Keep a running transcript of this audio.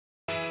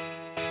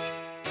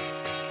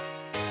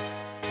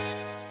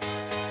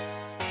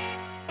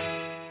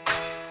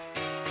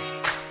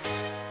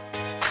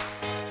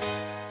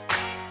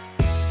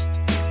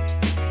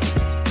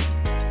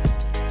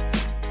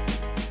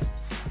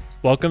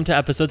Welcome to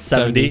episode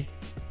 70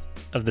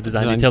 of the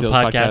Design Details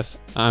Podcast.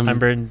 I'm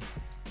Brian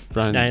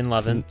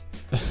 911.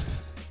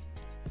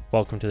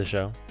 Welcome to the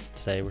show.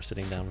 Today we're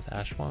sitting down with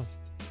Ash Huang.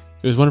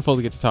 It was wonderful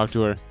to get to talk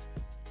to her.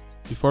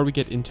 Before we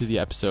get into the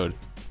episode,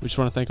 we just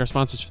want to thank our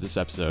sponsors for this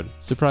episode.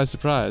 Surprise,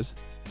 surprise,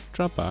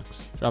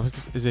 Dropbox.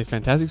 Dropbox is a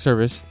fantastic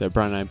service that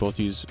Brian and I both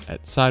use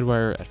at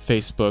Sidewire, at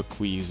Facebook.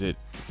 We use it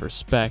for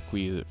spec.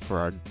 We use it for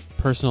our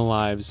personal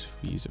lives.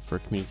 We use it for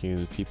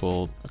communicating with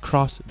people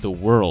across the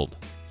world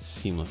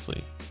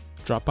seamlessly.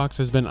 Dropbox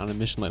has been on a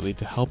mission lately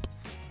to help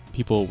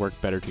people work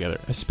better together,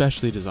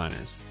 especially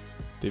designers.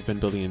 They've been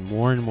building in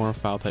more and more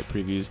file type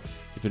previews.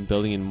 They've been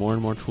building in more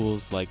and more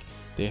tools, like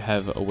they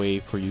have a way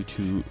for you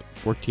to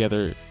work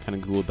together, kind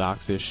of Google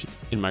Docs-ish,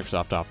 in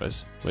Microsoft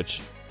Office, which,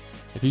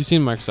 if you've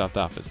seen Microsoft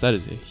Office, that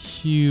is a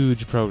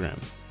huge program.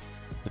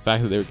 The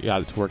fact that they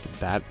got it to work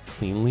that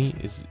cleanly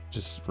is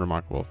just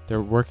remarkable.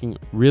 They're working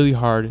really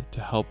hard to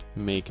help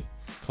make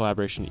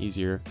collaboration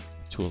easier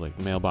with tools like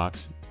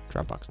Mailbox,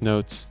 Dropbox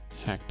Notes,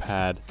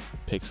 Hackpad,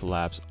 Pixel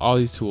Labs, all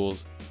these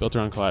tools built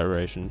around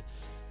collaboration.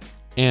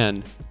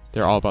 And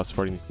they're all about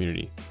supporting the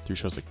community through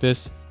shows like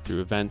this,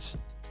 through events.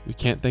 We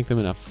can't thank them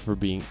enough for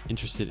being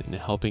interested in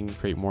helping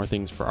create more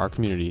things for our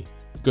community.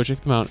 Go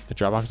check them out at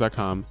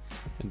Dropbox.com,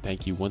 and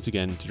thank you once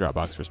again to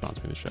Dropbox for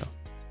sponsoring the show.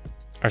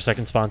 Our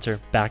second sponsor,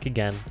 back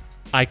again,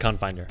 Icon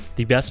Finder,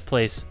 the best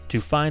place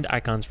to find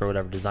icons for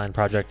whatever design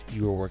project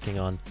you are working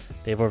on.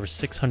 They have over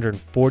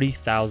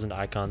 640,000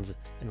 icons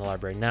in the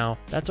library now.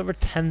 That's over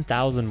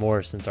 10,000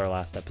 more since our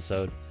last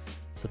episode.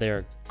 So they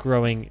are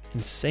growing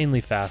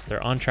insanely fast.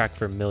 They're on track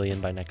for 1 million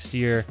by next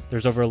year.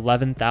 There's over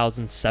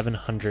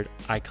 11,700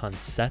 icon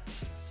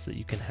sets so that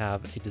you can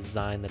have a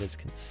design that is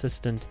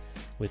consistent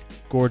with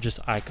gorgeous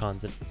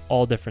icons in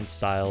all different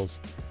styles.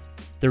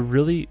 They're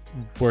really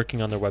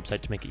working on their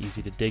website to make it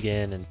easy to dig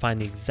in and find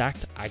the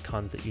exact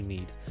icons that you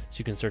need. So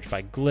you can search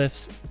by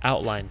glyphs,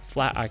 outline,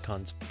 flat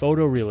icons,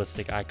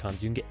 photorealistic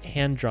icons. You can get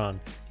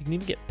hand-drawn. You can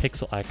even get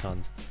pixel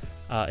icons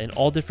in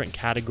all different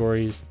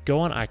categories. Go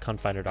on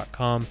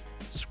iconfinder.com.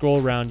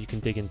 Scroll around, you can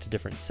dig into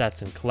different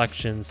sets and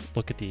collections,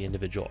 look at the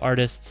individual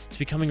artists. It's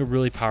becoming a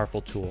really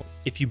powerful tool.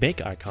 If you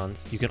make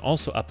icons, you can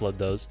also upload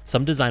those.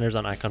 Some designers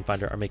on Icon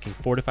Finder are making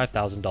 $4,000 to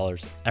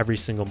 $5,000 every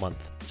single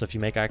month. So if you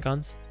make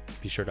icons,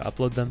 be sure to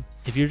upload them.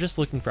 If you're just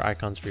looking for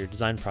icons for your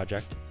design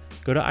project,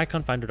 go to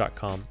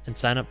iconfinder.com and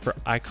sign up for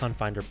Icon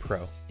Finder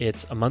Pro.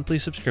 It's a monthly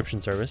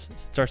subscription service. It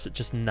starts at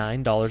just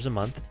 $9 a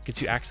month, gets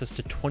you access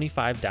to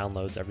 25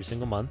 downloads every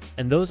single month,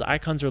 and those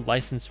icons are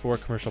licensed for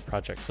commercial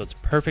projects, so it's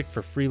perfect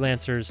for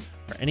freelancers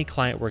or any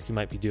client work you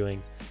might be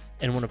doing.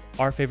 And one of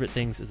our favorite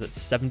things is that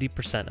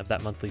 70% of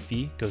that monthly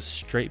fee goes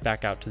straight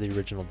back out to the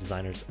original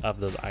designers of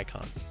those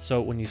icons.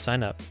 So when you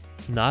sign up,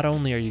 not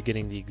only are you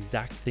getting the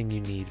exact thing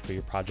you need for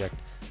your project,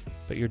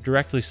 but you're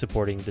directly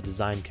supporting the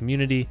design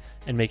community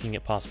and making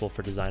it possible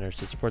for designers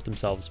to support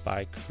themselves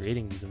by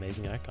creating these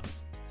amazing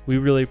icons. We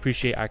really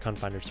appreciate Icon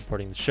Finder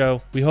supporting the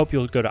show. We hope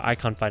you'll go to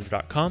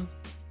iconfinder.com,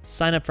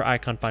 sign up for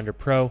Icon Finder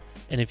Pro,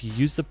 and if you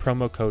use the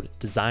promo code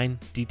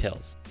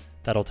DESIGNDETAILS,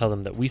 that'll tell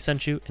them that we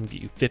sent you and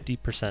get you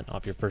 50%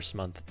 off your first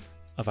month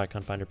of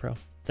Icon Finder Pro.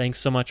 Thanks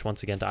so much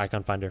once again to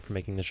Icon Finder for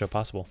making the show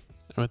possible.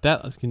 And with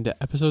that, let's get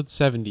into episode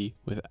 70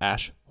 with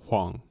Ash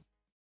Huang.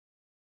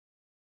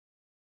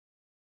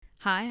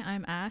 Hi,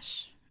 I'm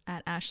Ash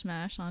at Ash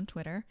Smash on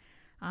Twitter.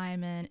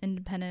 I'm an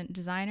independent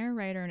designer,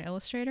 writer, and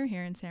illustrator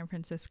here in San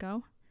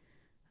Francisco.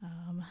 I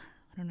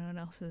don't know what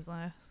else is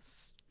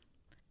last.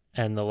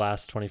 And the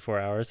last 24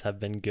 hours have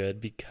been good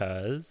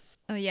because...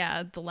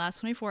 the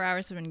last 24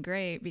 hours have been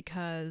great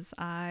because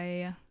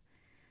I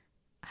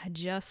had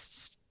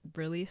just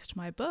released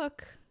my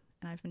book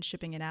and I've been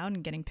shipping it out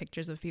and getting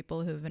pictures of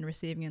people who've been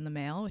receiving it in the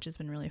mail, which has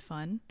been really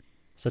fun.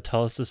 So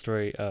tell us the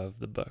story of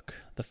the book,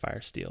 The Fire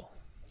Steel.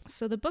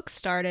 So the book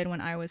started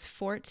when I was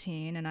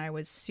 14 and I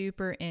was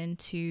super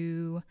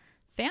into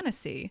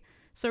fantasy.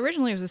 So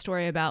originally it was a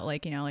story about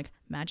like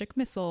magic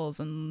missiles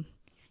and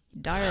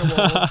dire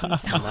wolves and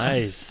so on.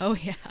 Nice. Oh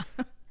yeah.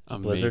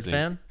 Amazing. Blizzard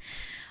fan?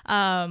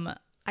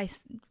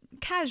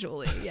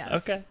 Casually, yes.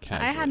 Okay.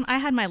 Casually. I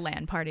had my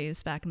LAN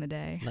parties back in the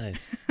day.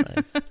 Nice.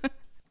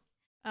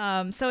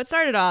 So it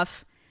started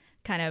off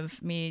kind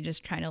of me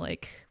just trying to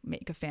like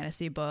make a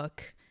fantasy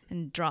book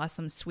and draw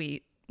some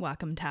sweet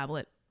Wacom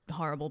tablet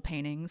horrible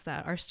paintings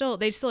that are still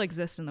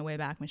exist in the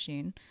Wayback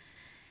Machine.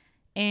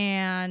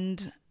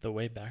 And The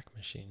Wayback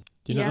Machine.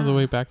 Do you know the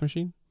Wayback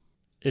Machine?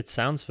 It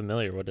sounds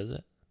familiar. What is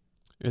it?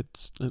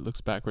 It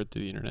looks backward to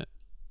the internet.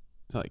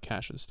 It like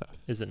caches stuff.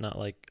 Is it not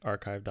like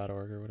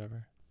archive.org or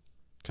whatever?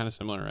 Kind of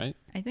similar, right?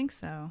 I think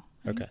so.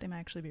 I Okay. think they might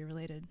actually be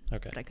related.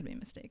 Okay. But I could be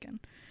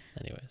mistaken.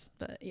 Anyways.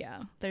 But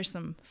yeah, there's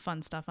some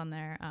fun stuff on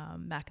there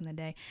back in the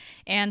day.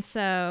 And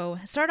so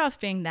it started off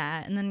being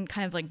that and then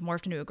kind of like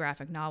morphed into a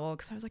graphic novel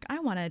because I was like, I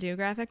want to do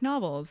graphic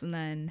novels. And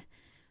then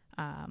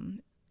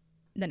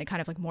it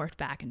kind of like morphed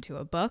back into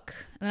a book.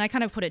 And then I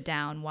kind of put it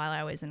down while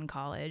I was in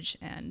college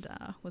and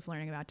was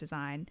learning about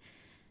design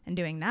and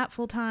doing that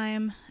full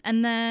time.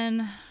 And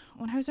then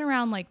when I was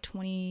around like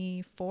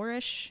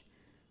 24-ish,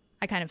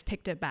 I kind of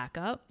picked it back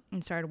up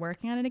and started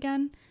working on it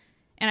again.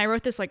 And I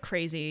wrote this like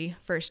crazy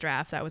first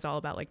draft that was all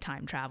about like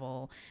time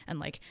travel, and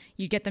like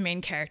you get the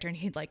main character and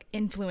he'd like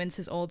influence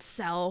his old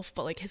self,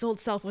 but like his old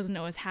self wasn't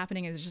know what was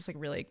happening. It was just like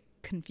really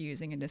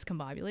confusing and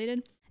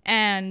discombobulated.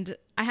 And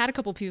I had a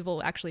couple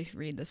people actually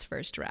read this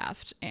first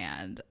draft,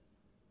 and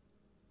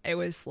it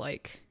was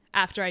like,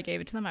 after I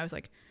gave it to them, I was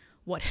like,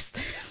 what is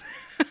this?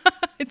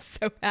 It's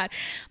so bad.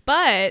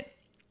 But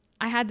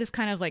I had this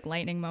kind of like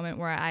lightning moment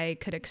where I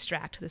could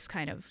extract this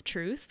kind of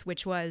truth,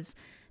 which was,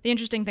 the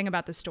interesting thing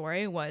about the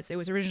story was it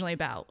was originally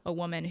about a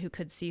woman who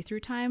could see through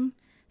time.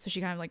 So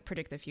she kind of like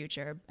predict the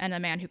future, and a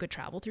man who could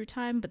travel through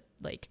time. But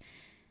like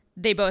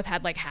they both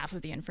had like half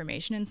of the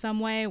information in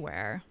some way,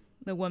 where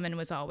the woman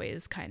was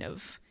always kind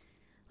of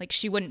like,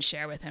 she wouldn't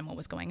share with him what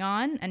was going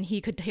on, and he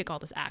could take all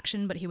this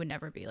action, but he would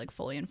never be like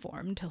fully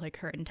informed to like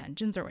her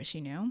intentions or what she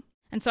knew.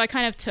 And so I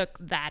kind of took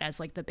that as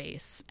like the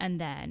base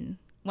and then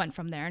went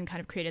from there and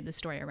kind of created the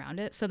story around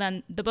it. So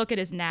then the book It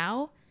Is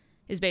Now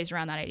is based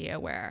around that idea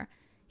where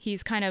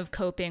he's kind of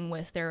coping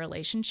with their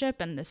relationship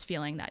and this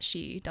feeling that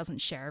she doesn't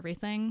share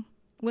everything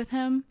with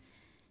him,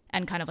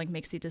 and kind of like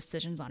makes these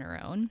decisions on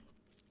her own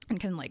and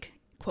can like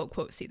quote,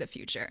 quote, see the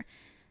future.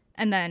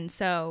 And then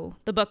so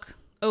the book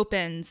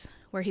opens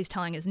where he's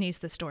telling his niece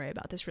the story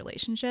about this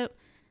relationship.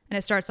 And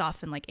it starts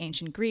off in like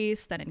ancient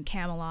Greece, then in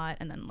Camelot,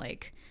 and then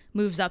like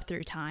moves up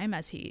through time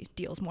as he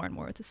deals more and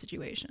more with the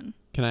situation.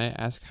 Can I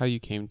ask how you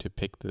came to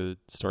pick the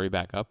story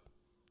back up?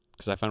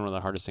 Because I find one of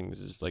the hardest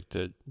things is like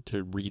to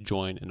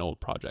rejoin an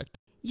old project.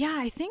 Yeah,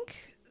 I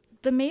think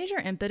the major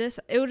impetus,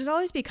 it would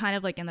always be kind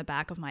of like in the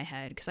back of my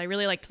head, because I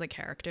really liked the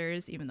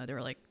characters, even though they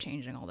were like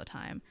changing all the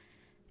time.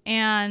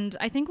 And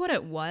I think what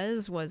it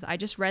was I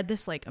just read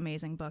this like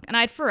amazing book, and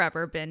I'd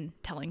forever been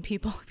telling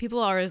people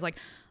are always like,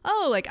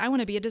 oh, like I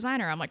want to be a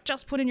designer. I'm like,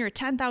 just put in your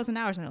 10,000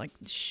 hours. And they're like,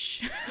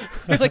 shh,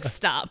 they're like,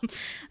 stop.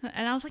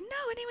 And I was like,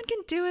 no, anyone can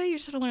do it. You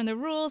just have to learn the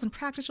rules and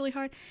practice really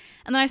hard.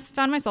 And then I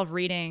found myself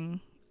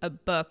reading a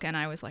book, and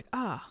I was like,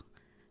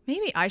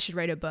 maybe I should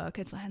write a book.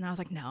 And I was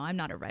like, no, I'm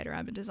not a writer.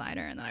 I'm a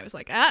designer. And then I was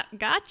like,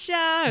 gotcha.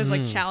 I was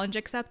like, challenge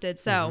accepted.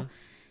 So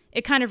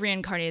it kind of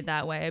reincarnated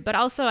that way. But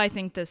also I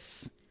think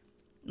this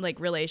like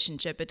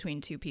relationship between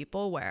two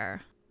people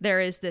where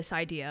there is this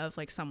idea of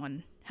like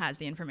someone has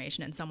the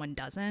information and someone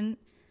doesn't,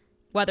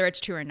 whether it's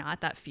true or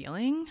not, that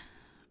feeling,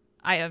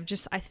 I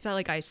felt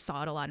like I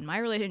saw it a lot in my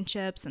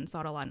relationships and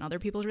saw it a lot in other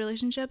people's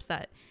relationships,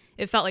 that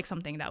it felt like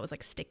something that was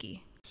like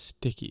sticky.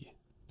 Sticky?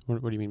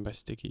 What do you mean by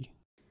sticky?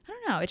 I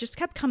don't know. It just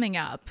kept coming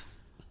up.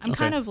 I'm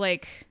kind of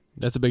like...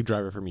 That's a big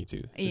driver for me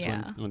too.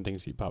 Yeah. When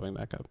things keep popping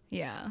back up.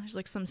 Yeah. There's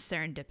like some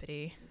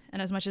serendipity.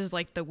 And as much as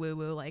like the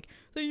woo-woo, like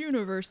the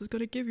universe is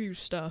going to give you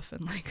stuff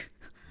and like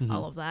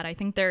all of that, I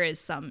think there is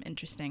some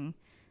interesting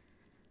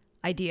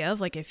idea of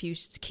like, if you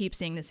keep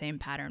seeing the same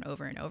pattern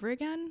over and over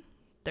again,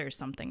 there's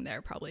something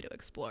there probably to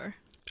explore.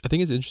 I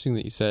think it's interesting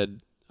that you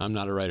said, I'm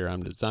not a writer,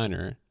 I'm a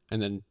designer,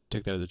 and then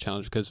took that as a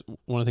challenge, because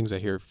one of the things I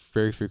hear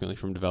very frequently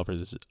from developers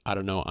is, I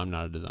don't know, I'm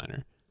not a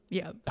designer.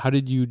 Yeah. How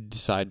did you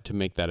decide to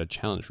make that a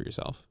challenge for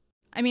yourself?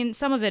 I mean,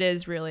 some of it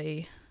is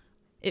really,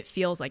 it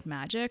feels like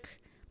magic,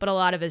 but a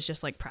lot of it is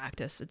just like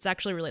practice. It's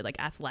actually really like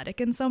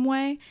athletic in some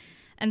way.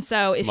 And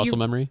so if muscle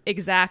memory?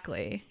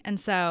 Exactly. And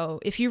so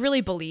if you really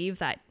believe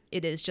that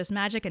it is just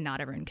magic and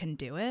not everyone can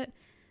do it,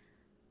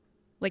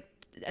 like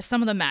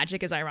some of the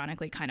magic is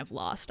ironically kind of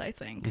lost, I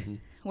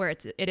think, where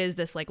it is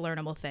this like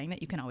learnable thing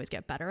that you can always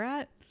get better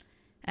at,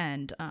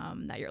 and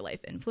that your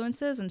life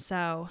influences. And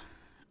so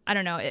I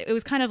don't know, it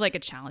was kind of like a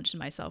challenge to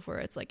myself, where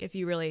it's like, if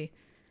you really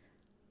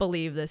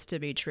believe this to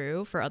be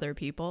true for other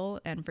people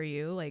and for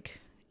you, like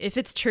if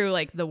it's true,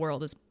 like the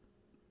world is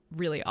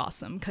really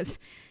awesome because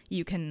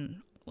you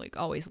can like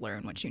always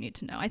learn what you need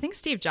to know. I think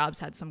Steve Jobs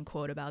had some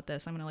quote about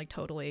this. I'm gonna like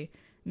totally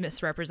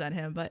misrepresent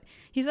him, but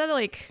he said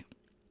like,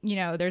 you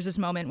know, there's this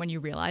moment when you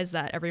realize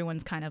that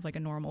everyone's kind of like a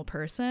normal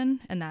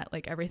person and that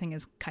like everything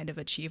is kind of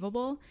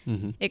achievable.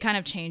 It kind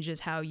of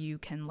changes how you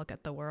can look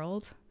at the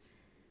world,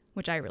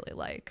 which I really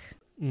like.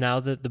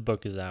 Now that the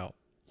book is out,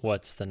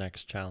 what's the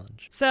next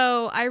challenge?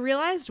 So I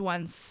realized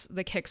once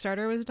the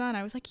Kickstarter was done,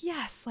 I was like,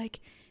 yes, like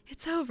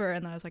it's over.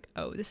 And then I was like,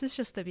 oh, this is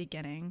just the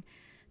beginning.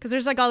 Because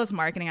there's like all this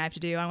marketing I have to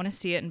do. I want to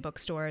see it in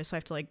bookstores, so I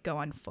have to like go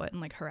on foot and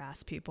like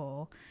harass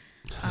people.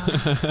 I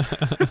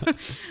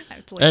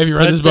have to, like, hey, have you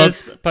read this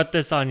book? Put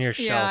this on your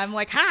shelf. Yeah, I'm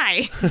like,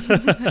 hi.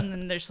 And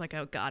then there's like,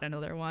 oh God,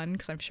 another one,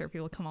 because I'm sure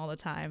people come all the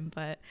time.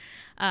 But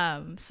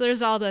so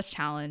there's all those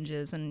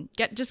challenges, and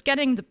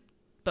getting the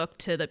book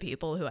to the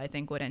people who I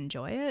think would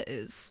enjoy it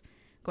is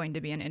going to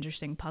be an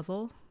interesting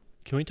puzzle.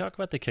 Can we talk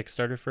about the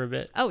Kickstarter for a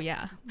bit? Oh,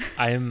 yeah.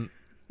 I am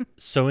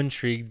so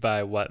intrigued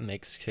by what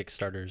makes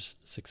Kickstarters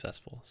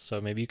successful. So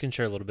maybe you can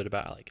share a little bit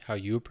about like how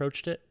you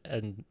approached it,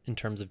 and in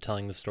terms of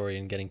telling the story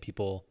and getting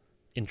people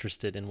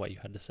interested in what you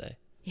had to say.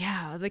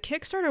 Yeah, the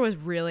Kickstarter was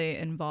really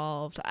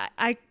involved.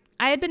 I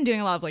had been doing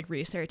a lot of like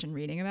research and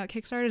reading about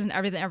Kickstarters, and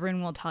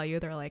everyone will tell you,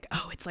 they're like,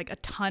 oh, it's like a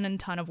ton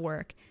of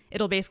work.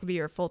 It'll basically be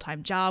your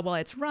full-time job while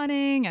it's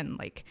running, and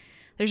like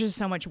there's just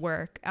so much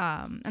work.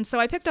 And so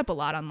I picked up a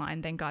lot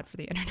online. Thank God for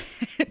the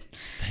internet.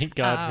 Thank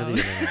God for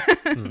the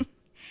internet.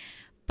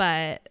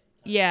 But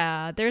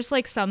yeah, there's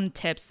like some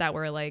tips that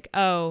were like,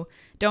 oh,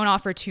 don't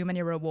offer too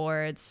many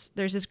rewards.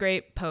 There's this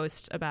great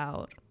post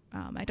about,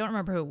 I don't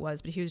remember who it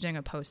was, but he was doing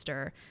a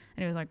poster,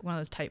 and it was like one of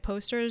those type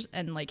posters,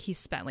 and like he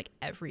spent like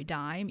every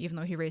dime, even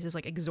though he raises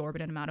like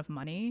exorbitant amount of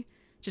money,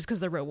 just because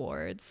the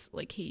rewards,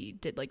 like he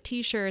did like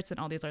t-shirts and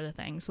all these other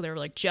things. So they were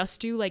like, just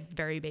do like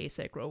very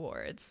basic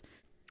rewards.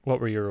 What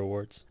were your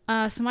rewards?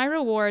 So my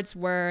rewards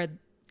were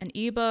an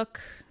ebook,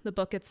 the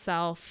book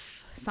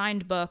itself,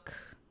 signed book,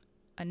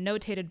 a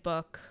notated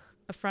book,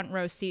 a front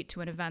row seat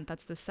to an event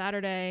that's this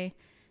Saturday,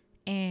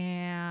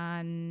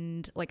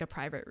 and like a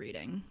private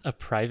reading. A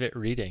private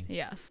reading?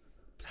 Yes.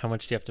 How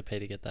much do you have to pay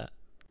to get that?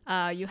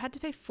 You had to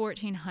pay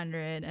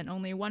 $1,400, and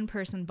only one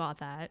person bought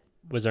that.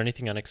 Was there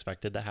anything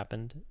unexpected that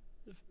happened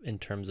in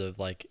terms of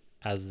like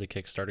as the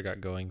Kickstarter got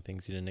going,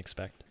 things you didn't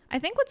expect? I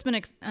think what's been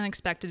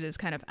unexpected is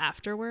kind of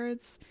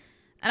afterwards.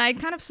 And I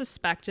kind of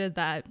suspected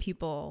that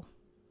people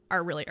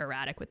are really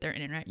erratic with their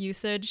internet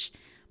usage.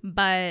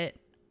 But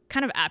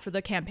kind of after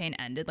the campaign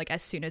ended, like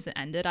as soon as it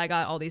ended, I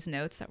got all these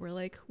notes that were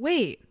like,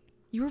 wait,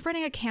 you were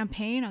running a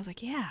campaign? I was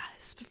like, yeah,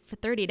 it's for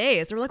 30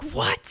 days. They were like,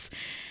 what?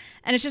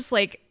 And it's just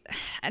like,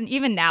 and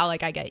even now,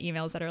 like I get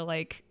emails that are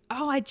like,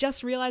 oh, I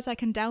just realized I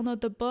can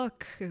download the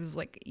book. It was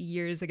like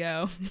years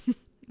ago.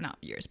 Not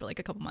years, but like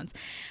a couple months.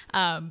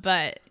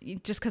 But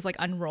just because like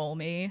Unroll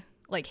Me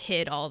like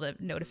hid all the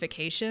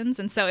notifications.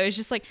 And so it was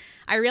just like,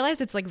 I realized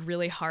it's like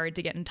really hard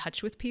to get in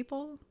touch with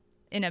people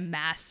in a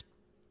mass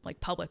like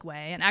public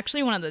way. And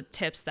actually one of the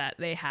tips that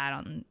they had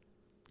on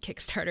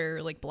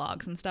Kickstarter like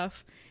blogs and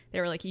stuff, they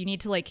were like, you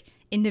need to like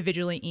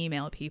individually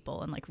email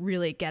people and like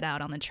really get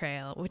out on the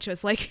trail, which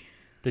was like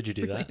did you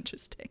do really that?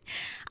 Interesting.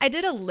 I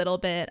did a little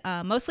bit,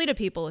 mostly to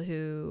people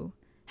who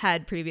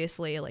had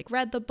previously like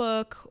read the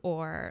book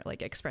or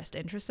like expressed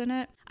interest in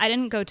it. I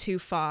didn't go too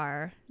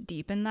far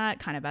deep in that,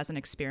 kind of as an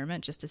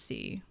experiment just to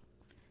see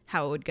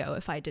how it would go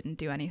if I didn't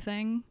do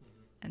anything.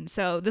 And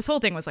so this whole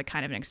thing was like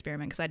kind of an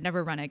experiment because I'd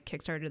never run a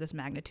Kickstarter to this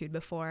magnitude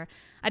before.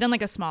 I'd done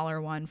like a smaller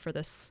one for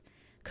this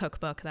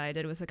cookbook that I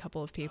did with a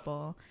couple of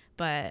people,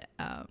 but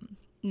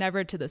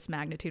never to this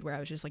magnitude where I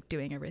was just like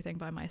doing everything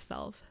by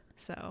myself.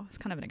 So it's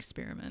kind of an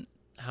experiment.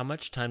 How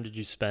much time did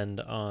you spend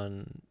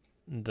on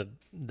the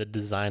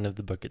design of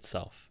the book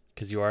itself?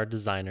 Because you are a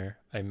designer.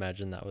 I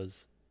imagine that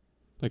was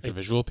like the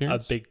visual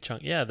appearance, a big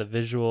chunk. Yeah, the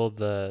visual,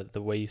 the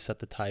way you set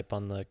the type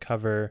on the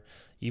cover,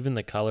 even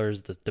the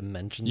colors, the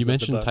dimensions. You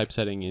mentioned of the book.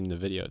 typesetting in the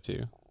video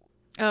too.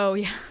 Oh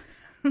yeah.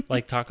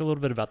 Like talk a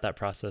little bit about that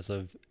process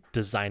of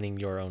designing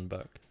your own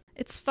book.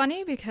 It's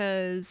funny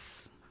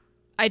because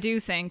I do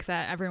think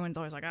that everyone's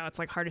always like, oh, it's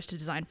like hardest to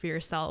design for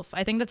yourself.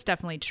 I think that's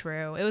definitely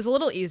true. It was a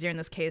little easier in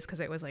this case because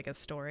it was like a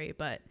story,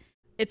 but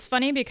it's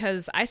funny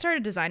because I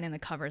started designing the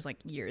covers like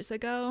years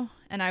ago,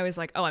 and I was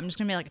like, oh, I'm just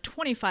gonna make like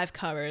 25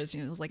 covers.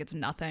 You know, like it's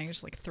nothing.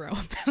 Just like throw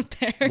them out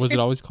there. Was it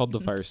always called the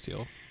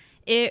Firesteel?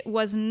 It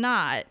was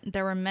not.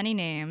 There were many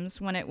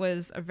names. When it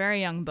was a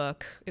very young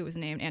book, it was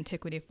named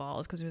Antiquity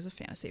Falls because it was a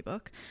fantasy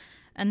book.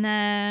 And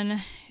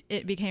then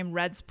it became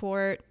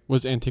Redsport.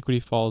 Was Antiquity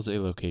Falls a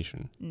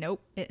location?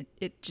 Nope.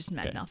 It just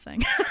meant Okay.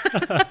 nothing.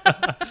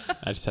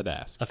 I just had to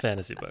ask. A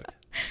fantasy book.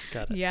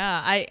 Got it.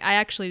 Yeah, I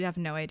actually have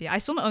no idea. I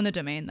still own the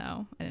domain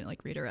though, and it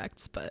like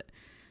redirects, but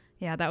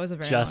yeah, that was a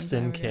very Just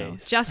long in time ago.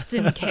 case. Just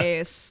in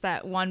case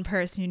that one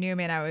person who knew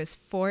me and I was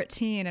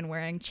 14 and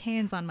wearing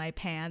chains on my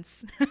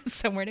pants,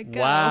 somewhere to go.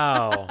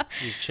 Wow,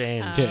 you've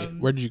changed. Okay,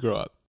 where did you grow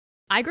up?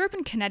 I grew up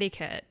in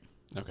Connecticut.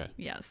 Okay.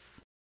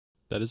 Yes.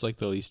 That is like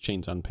the least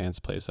chains on pants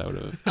place I would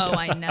have. Oh,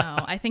 I know.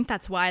 I think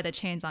that's why the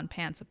chains on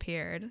pants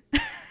appeared. You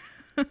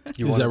Is that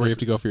where you wanted have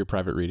to go for your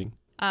private reading?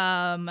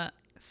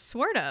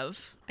 Sort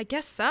of. I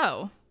guess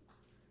so.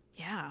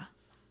 Yeah.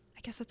 I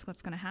guess that's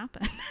what's going to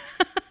happen.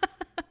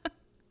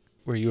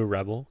 Were you a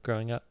rebel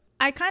growing up?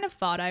 I kind of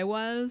thought I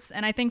was,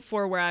 and I think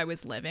for where I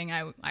was living,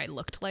 I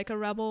looked like a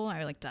rebel.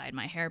 I like dyed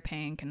my hair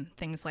pink and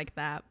things like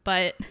that.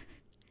 But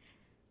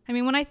I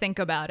mean, when I think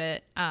about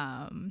it,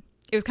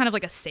 it was kind of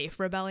like a safe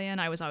rebellion.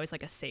 I was always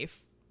like a safe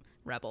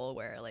rebel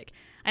where like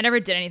I never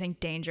did anything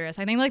dangerous.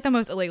 I think like the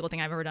most illegal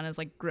thing I've ever done is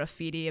like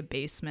graffiti a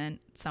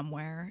basement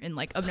somewhere in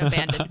like an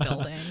abandoned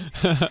building.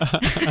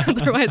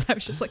 Otherwise I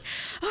was just like,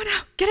 oh no,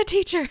 get a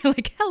teacher,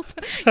 like help,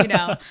 you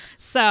know.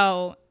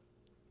 So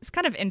it's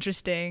kind of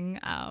interesting.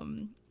 I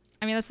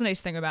mean, that's the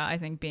nice thing about, I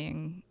think,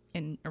 being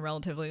in a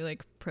relatively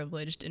like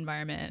privileged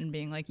environment and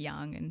being like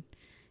young, and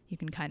you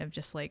can kind of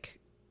just like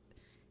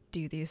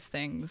do these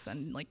things,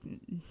 and like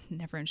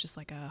everyone's just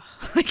like, oh,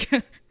 like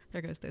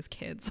there goes those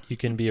kids. You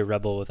can be a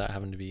rebel without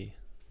having to be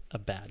a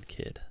bad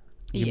kid.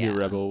 You can Yeah. be a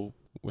rebel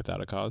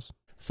without a cause.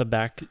 So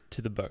back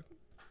to the book.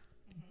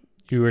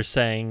 You were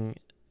saying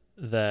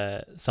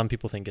that some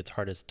people think it's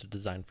hardest to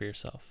design for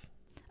yourself.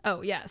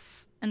 Oh,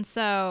 yes. And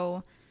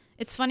so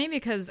it's funny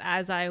because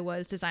as I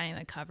was designing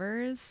the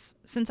covers,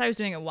 since I was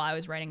doing it while I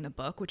was writing the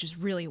book, which is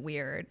really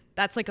weird.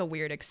 That's like a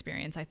weird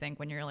experience, I think,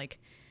 when you're like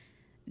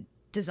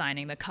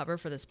designing the cover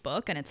for this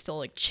book, and it's still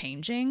like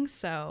changing.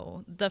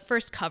 So the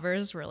first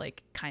covers were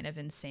like kind of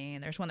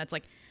insane. There's one that's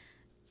like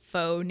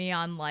faux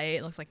neon light,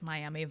 it looks like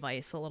Miami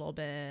Vice a little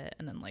bit,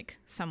 and then like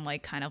some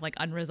like kind of like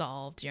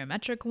unresolved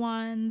geometric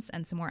ones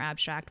and some more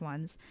abstract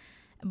ones.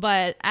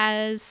 But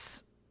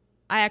as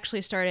I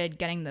actually started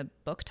getting the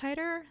book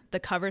tighter, the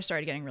covers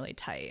started getting really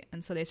tight,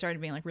 and so they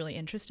started being like really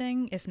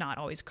interesting, if not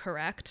always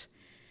correct.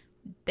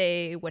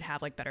 They would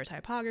have like better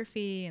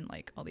typography and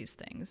like all these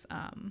things.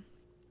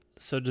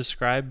 So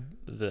describe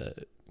the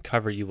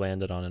cover you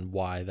landed on and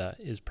why that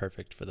is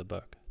perfect for the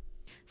book.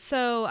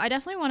 So I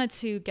definitely wanted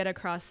to get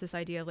across this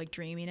idea of like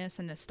dreaminess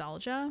and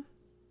nostalgia,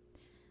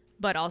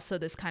 but also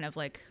this kind of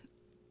like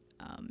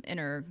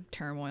inner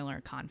turmoil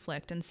or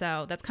conflict. And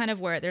so that's kind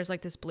of where there's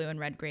like this blue and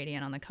red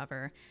gradient on the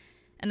cover.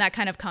 And that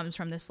kind of comes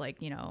from this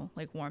like, you know,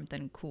 like warmth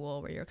and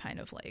cool, where you're kind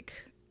of like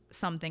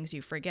some things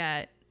you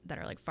forget that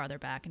are like farther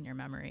back in your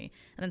memory.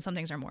 And then some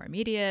things are more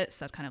immediate.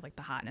 So that's kind of like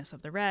the hotness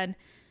of the red.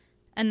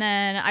 And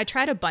then I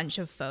tried a bunch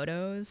of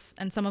photos,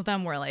 and some of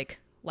them were like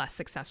less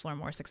successful or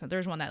more successful.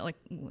 There's one that like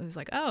was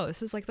like, oh,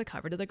 this is like the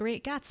cover to The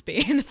Great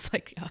Gatsby. And it's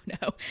like, oh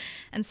no.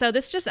 And so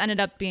this just ended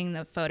up being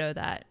the photo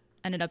that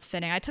ended up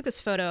fitting. I took this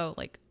photo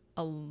like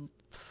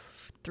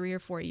 3 or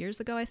 4 years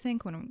ago, I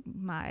think, when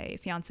my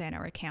fiance and I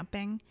were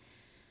camping.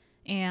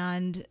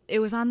 And it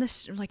was on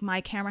this, like,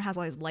 my camera has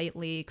all these light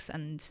leaks,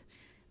 and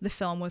the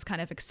film was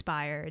kind of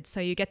expired. So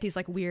you get these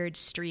like weird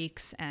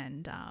streaks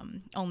and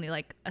only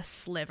like a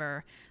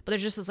sliver, but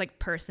there's just this like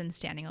person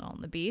standing along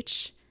the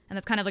beach. And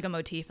that's kind of like a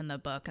motif in the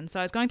book. And so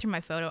I was going through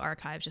my photo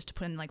archives just to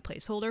put in like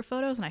placeholder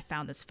photos, and I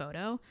found this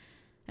photo.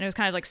 And it was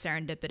kind of like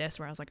serendipitous,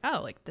 where I was like,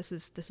 oh, like this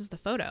is the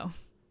photo.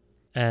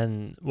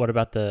 And what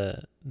about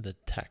the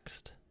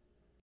text?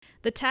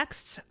 The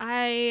text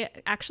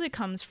actually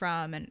comes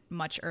from a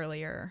much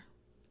earlier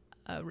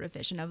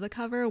revision of the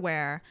cover,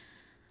 where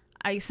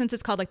since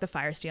it's called like the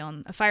fire steel,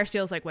 and a fire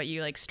steel is like what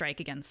you like strike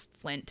against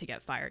flint to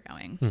get fire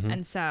going. Mm-hmm.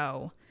 And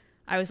so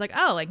I was like,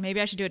 oh, like maybe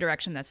I should do a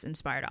direction that's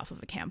inspired off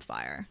of a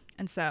campfire.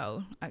 And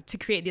so to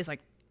create these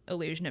like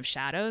illusion of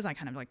shadows, I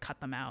kind of like cut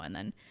them out, and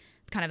then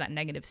kind of that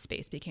negative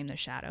space became the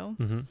shadow.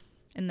 Mm-hmm.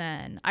 And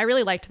then I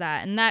really liked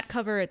that. And that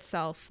cover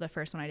itself, the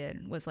first one I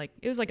did, was like,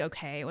 it was like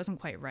okay. It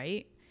wasn't quite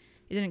right.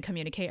 It didn't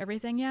communicate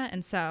everything yet.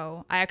 And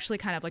so I actually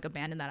kind of like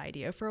abandoned that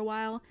idea for a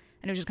while,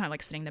 and it was just kind of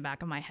like sitting in the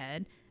back of my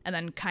head. And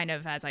then kind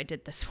of as I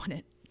did this one,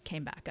 it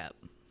came back up.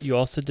 You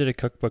also did a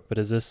cookbook, but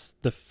is this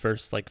the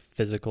first like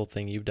physical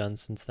thing you've done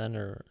since then,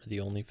 or the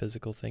only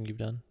physical thing you've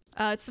done?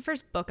 It's the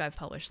first book I've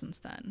published since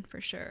then,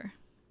 for sure.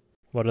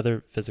 What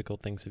other physical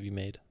things have you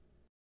made?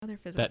 Other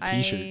physical? That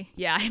t-shirt.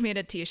 I made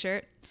a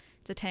t-shirt.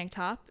 It's a tank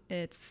top.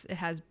 It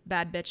has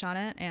bad bitch on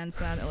it and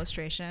some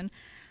illustration.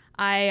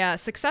 I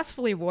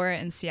successfully wore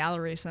it in Seattle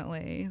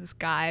recently. This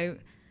guy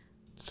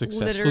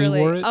successfully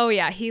wore it? Oh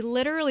yeah, he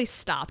literally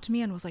stopped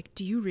me and was like,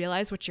 "Do you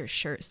realize what your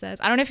shirt says?"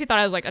 I don't know if he thought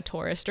I was like a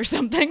tourist or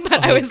something,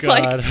 but I was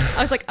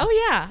like,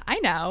 "Oh yeah, I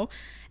know."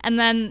 And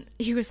then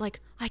he was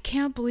like, "I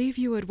can't believe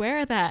you would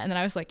wear that." And then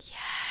I was like,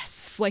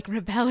 "Yes, like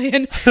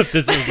rebellion."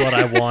 This is what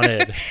I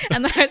wanted.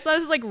 And then I saw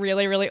this like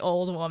really, really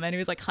old woman who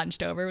was like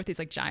hunched over with these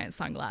like giant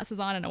sunglasses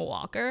on and a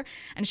walker,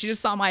 and she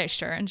just saw my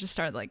shirt and just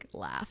started like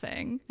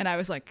laughing. And I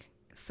was like,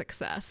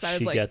 success. I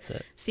was like, gets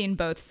it. Seen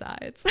both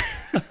sides.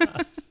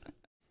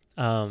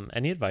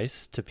 Any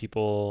advice to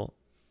people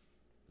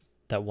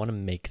that want to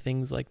make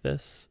things like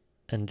this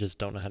and just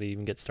don't know how to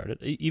even get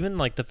started? Even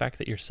like the fact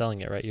that you're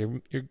selling it, right?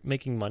 You're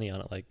making money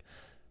on it. Like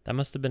that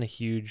must have been a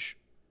huge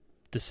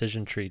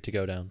decision tree to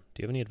go down.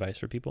 Do you have any advice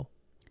for people?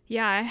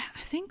 Yeah,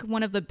 I think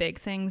one of the big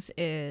things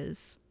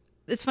is,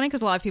 it's funny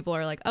because a lot of people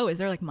are like, oh, is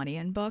there like money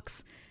in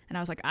books? And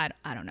I was like, I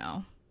don't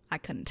know. I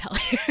couldn't tell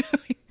you.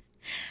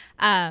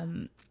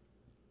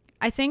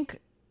 I think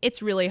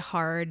it's really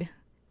hard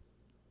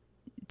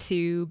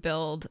to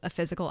build a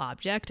physical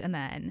object and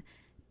then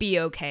be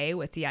okay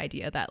with the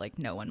idea that like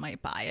no one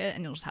might buy it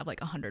and you'll just have like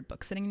 100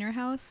 books sitting in your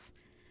house,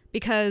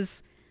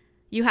 because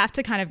you have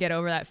to kind of get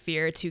over that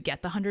fear to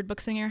get the 100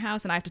 books in your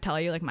house. And I have to tell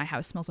you, like, my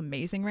house smells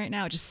amazing right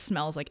now. It just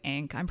smells like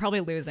ink. I'm probably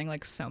losing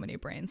like so many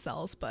brain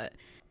cells, but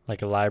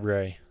like a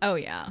library. Oh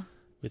yeah,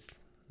 with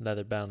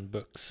leather bound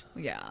books.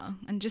 Yeah,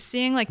 and just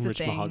seeing like the rich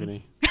thing.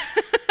 Mahogany.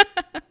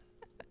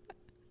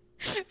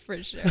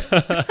 For sure.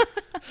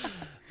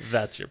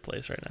 That's your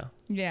place right now.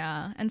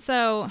 Yeah. And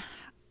so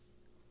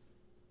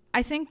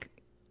I think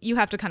you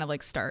have to kind of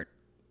like start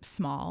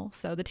small.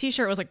 So the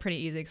t-shirt was like pretty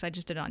easy because I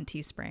just did it on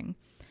Teespring.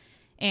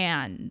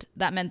 And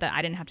that meant that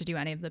I didn't have to do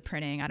any of the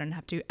printing. I didn't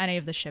have to do any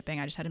of the shipping.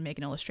 I just had to make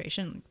an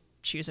illustration,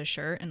 choose a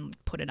shirt and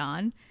put it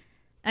on.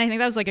 And I think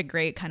that was like a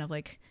great kind of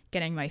like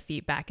getting my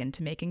feet back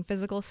into making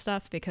physical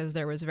stuff, because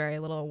there was very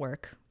little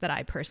work that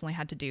I personally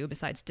had to do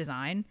besides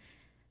design.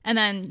 And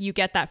then you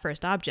get that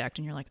first object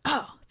and you're like,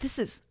 oh, this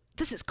is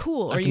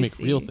cool. I can make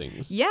real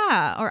things.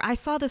 Yeah. Or I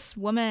saw this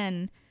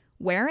woman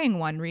wearing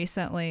one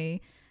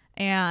recently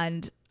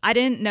and I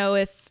didn't know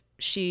if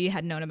she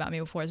had known about me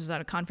before. This was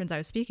at a conference I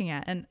was speaking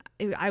at, and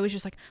I was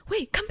just like,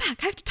 wait, come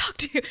back, I have to talk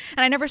to you.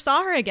 And I never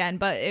saw her again,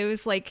 but it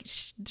was like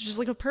just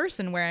like a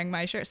person wearing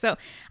my shirt. So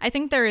I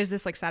think there is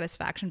this like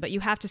satisfaction, but you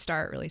have to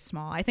start really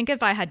small. I think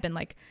if I had been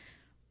like,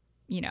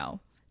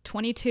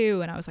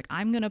 22 and I was like,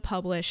 I'm gonna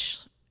publish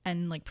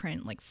and like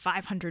print like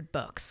 500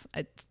 books,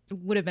 it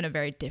would have been a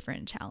very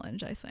different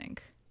challenge, I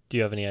think. Do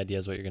you have any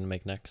ideas what you're going to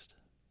make next?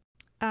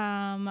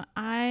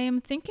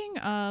 I'm thinking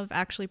of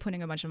actually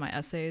putting a bunch of my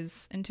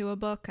essays into a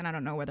book, and I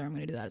don't know whether I'm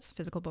going to do that as a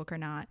physical book or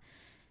not.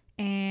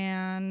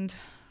 And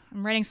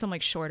I'm writing some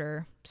like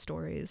shorter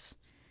stories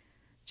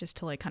just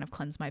to like kind of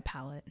cleanse my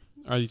palate.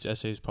 Are these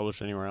essays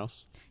published anywhere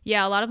else?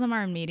 Yeah, a lot of them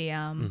are in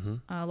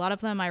Medium. A lot of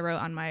them I wrote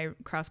on my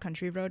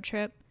cross-country road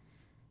trip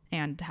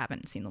and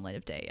haven't seen the light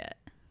of day yet.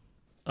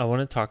 I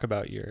want to talk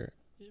about your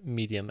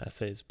Medium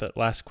essays, but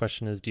last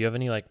question is, do you have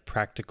any like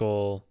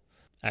practical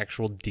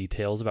actual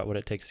details about what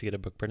it takes to get a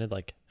book printed?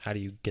 Like, how do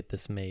you get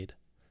this made?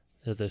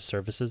 Are there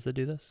services that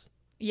do this?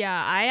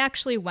 Yeah, I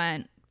actually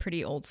went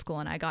pretty old school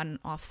and I got an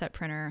offset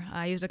printer.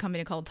 I used a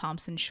company called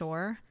Thompson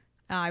Shore.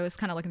 I was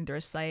kind of looking through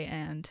a site,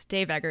 and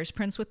Dave Eggers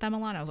prints with them a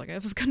lot. I was like,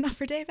 it was good enough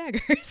for Dave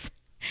Eggers.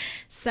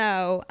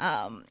 So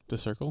The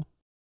Circle?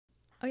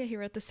 Oh yeah, he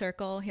wrote The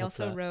Circle. He What's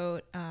also that?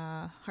 wrote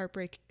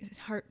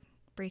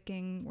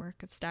Heartbreaking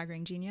Work of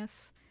Staggering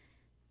Genius.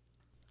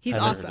 He's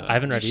awesome. I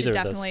haven't read You either should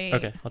of those. definitely,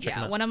 Okay, I'll check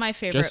them out. one of my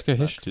favorite Jessica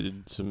Hish books.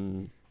 did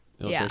some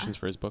illustrations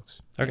for his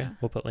books. Okay, Yeah.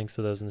 we'll put links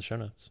to those in the show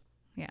notes.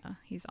 Yeah,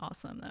 he's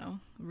awesome though.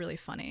 Really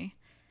funny.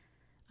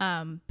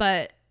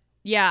 But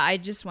yeah, I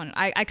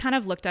kind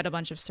of looked at a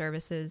bunch of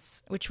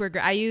services, which were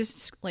I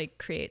used like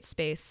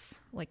CreateSpace,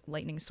 like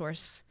Lightning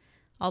Source,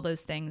 all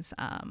those things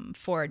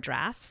for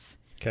drafts.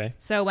 Okay.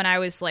 So when I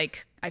was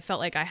like, I felt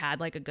like I had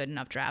like a good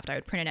enough draft, I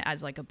would print it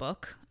as like a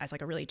book, as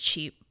like a really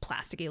cheap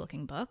plasticky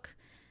looking book,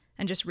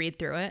 and just read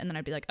through it. And then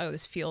I'd be like, oh,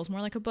 this feels more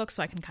like a book.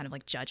 So I can kind of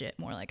like judge it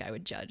more like I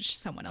would judge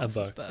someone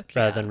else's book.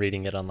 Rather Yeah. than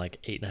reading it on like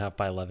 8.5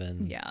 by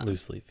 11 Yeah.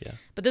 loose leaf. Yeah.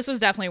 But this was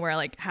definitely where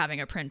like having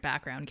a print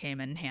background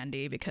came in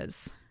handy,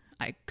 because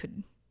I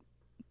could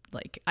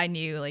I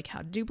knew like how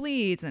to do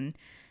bleeds and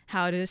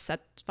how to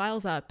set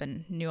files up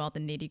and knew all the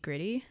nitty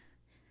gritty.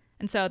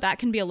 And so that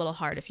can be a little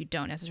hard if you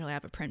don't necessarily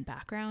have a print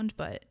background,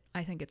 but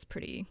I think it's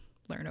pretty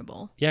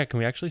learnable. Yeah. Can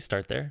we actually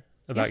start there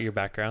about your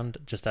background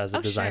just as a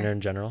Oh, designer sure. in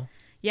general?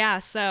 Yeah,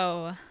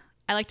 so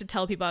I like to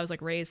tell people I was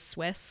like raised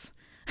Swiss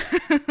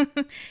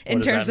in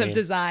does terms that of mean?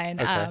 design.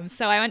 Okay.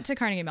 So I went to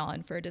Carnegie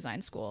Mellon for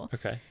design school,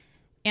 Okay.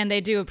 and they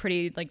do a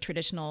pretty like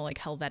traditional like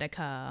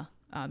Helvetica,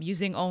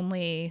 using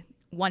only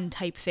one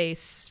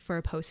typeface for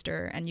a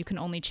poster, and you can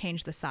only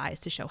change the size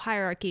to show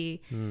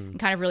hierarchy, and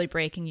kind of really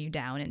breaking you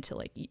down into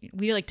like,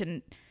 we like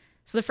didn't.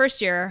 So the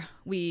first year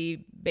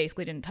we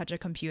basically didn't touch a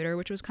computer,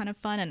 which was kind of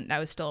fun, and that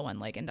was still when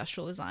like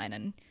industrial design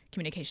and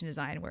communication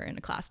design were in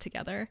a class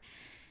together.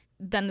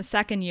 Then the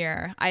second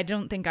year, I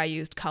don't think I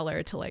used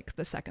color till like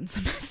the second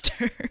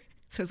semester.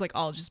 So it's like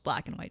all just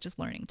black and white, just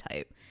learning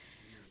type.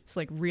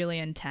 So like really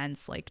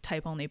intense, like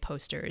type only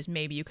posters.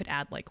 Maybe you could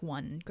add like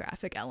one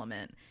graphic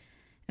element.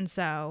 And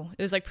so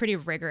it was like pretty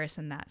rigorous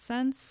in that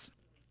sense.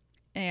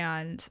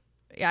 And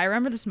yeah, I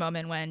remember this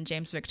moment when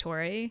James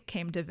Victori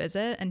came to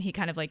visit, and he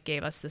kind of like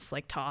gave us this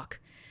like talk,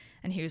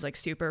 and he was like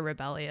super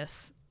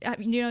rebellious.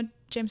 You know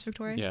James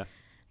Victori? Yeah.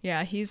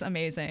 Yeah, he's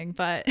amazing.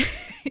 But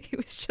he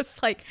was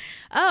just like,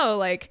 oh,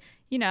 like,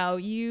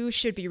 you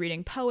should be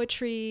reading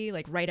poetry,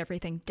 like write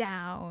everything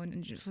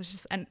down.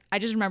 And I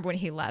just remember when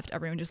he left,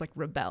 everyone just like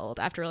rebelled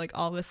after like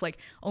all this, like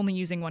only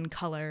using one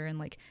color and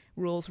like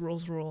rules.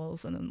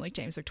 And then like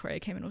James Victoria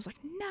came in and was like,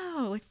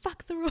 no, like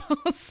fuck the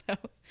rules. So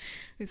it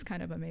was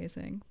kind of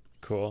amazing.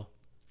 Cool.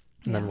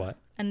 And then Yeah. what?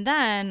 And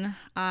then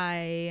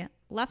I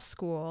left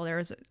school. There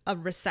was a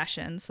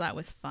recession, so that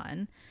was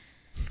fun.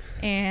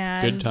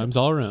 And Good times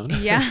all around.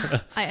 yeah,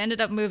 I ended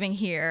up moving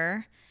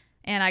here,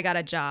 and I got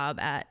a job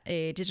at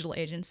a digital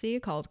agency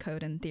called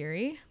Code and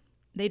Theory.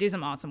 They do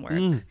some awesome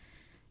work.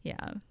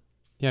 Yeah.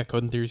 Yeah,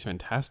 Code and Theory is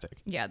fantastic.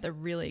 Yeah, they're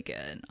really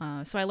good.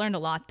 So I learned a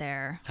lot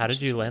there. How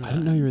did you land I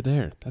didn't that? know you were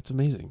there. That's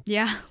amazing.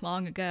 Yeah,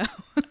 long ago.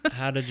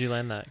 How did you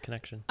land that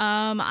connection?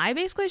 I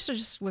basically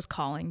just was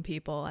calling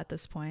people at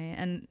this point,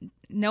 and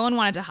no one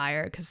wanted to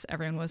hire because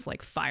everyone was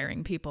like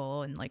firing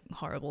people and like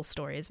horrible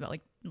stories about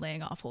like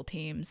laying off whole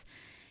teams.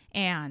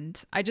 And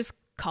I just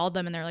called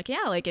them, and they're like,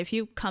 yeah, like if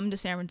you come to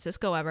San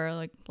Francisco ever,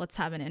 like let's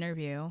have an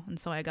interview. And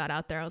so I got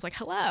out there. I was like,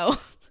 hello.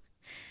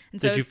 And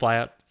so Did you fly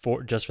out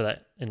just for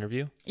that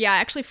interview? yeah, I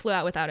actually flew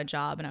out without a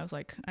job, and I was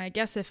like, I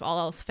guess if all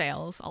else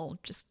fails, I'll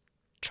just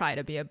try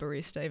to be a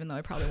barista, even though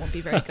I probably won't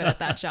be very good at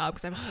that job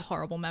because I have a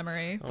horrible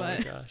memory. Oh But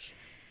my gosh.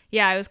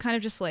 yeah, I was kind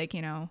of just like,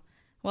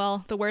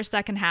 well, the worst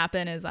that can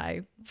happen is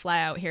I fly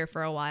out here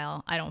for a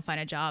while, I don't find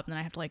a job, and then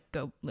I have to like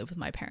go live with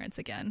my parents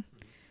again.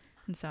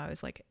 And so I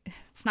was like,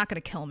 it's not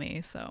going to kill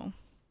me, so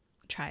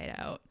try it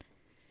out.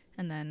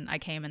 And then I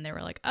came, and they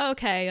were like, oh,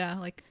 okay,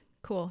 like,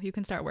 cool, you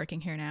can start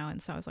working here now.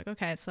 And so I was like,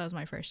 okay, so that was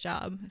my first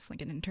job. It's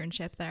like an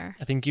internship there.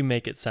 I think you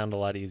make it sound a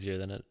lot easier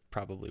than it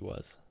probably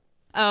was.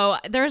 Oh,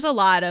 there's a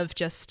lot of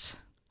just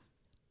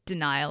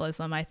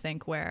denialism, I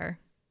think, where,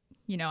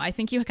 you know, I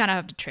think you kind of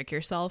have to trick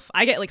yourself.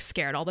 I get like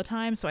scared all the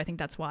time, so I think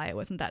that's why it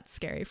wasn't that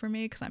scary for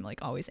me, because I'm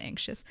like always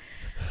anxious.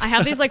 I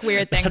have these like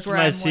weird things That's where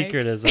my I'm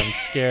secret like, is I'm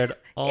scared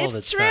all the time.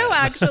 it's true,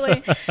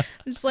 actually.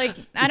 It's like,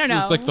 I don't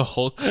know. It's like the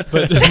Hulk,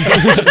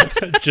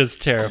 but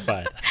Just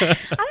terrified. I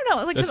don't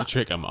know. Like, that's 'cause the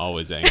trick. I'm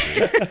always angry.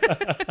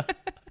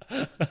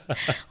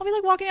 I'll be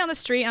like walking down the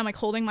street and I'm like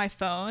holding my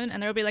phone,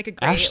 and there'll be like a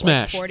great Ash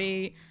smash.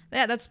 40.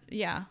 Yeah, that's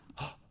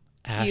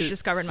Ash. You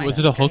discovered my Was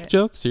it a Hulk secret.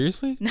 joke?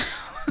 Seriously?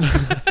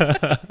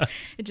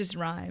 It just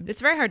rhymed.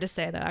 It's very hard to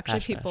say though. Actually,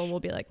 Ash people Smash. will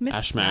be like, Miss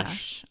Ash Smash.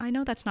 Smash. I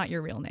know that's not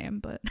your real name,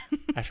 but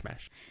Ash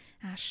Mash.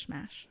 Ash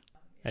Smash.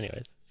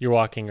 Anyways, you're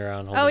walking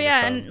around holding Oh your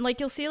yeah, phone. and like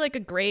you'll see like a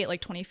grate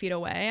like 20 feet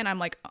away, and I'm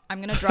like, I'm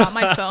gonna drop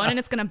my phone and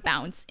it's gonna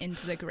bounce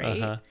into the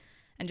grate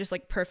and just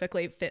like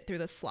perfectly fit through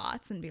the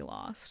slots and be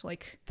lost.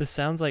 Like, This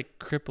sounds like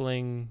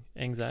crippling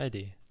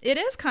anxiety. it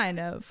is kind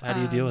of. How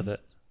do you deal with it?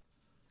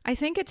 I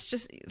think it's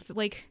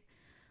like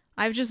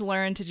I've just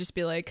learned to just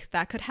be like,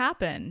 that could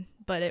happen,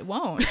 but it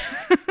won't.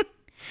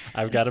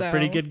 I've got a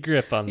pretty so- good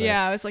grip on this.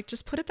 Yeah, I was like,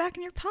 just put it back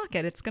in your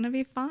pocket. It's going to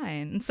be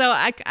fine. And so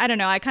I don't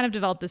know. I kind of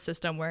developed this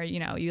system where, you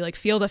know, you like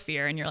feel the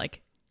fear and you're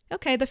like,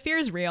 okay, the fear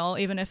is real,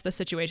 even if the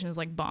situation is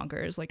like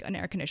bonkers, like an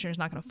air conditioner is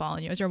not going to fall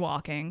on you as you're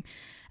walking,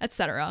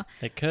 etc.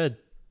 It could.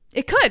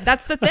 It could.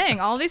 That's the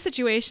thing. All these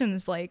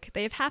situations, like,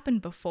 they've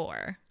happened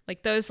before.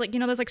 Like those, like, you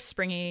know, those like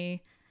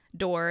springy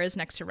doors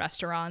next to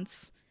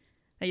restaurants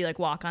that you like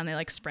walk on, they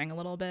like spring a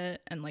little bit,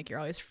 and like you're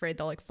always afraid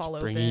they'll like fall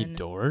Springy open.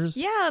 doors?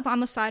 Yeah, it's on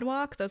the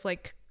sidewalk. Those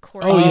like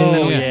Oh, yeah,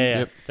 yeah. yeah.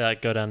 Yep.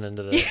 That go down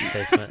into the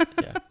basement.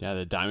 Yeah. Yeah,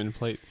 the diamond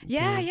plate.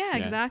 Yeah, things. yeah,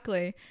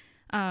 exactly.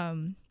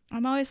 I'm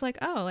always like,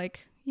 oh,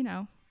 like, you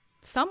know,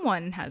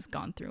 someone has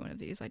gone through one of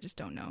these. I just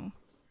don't know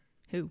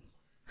who.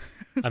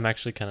 I'm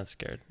actually kind of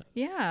scared.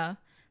 Yeah.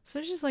 So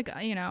it's just like,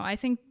 you know, I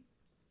think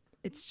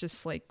it's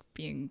just like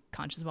being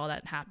conscious of all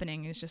that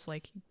happening is just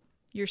like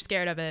you're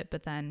scared of it,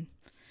 but then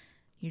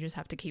you just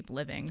have to keep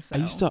living. So I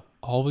used to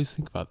always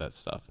think about that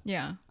stuff.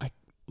 yeah.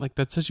 Like,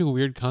 that's such a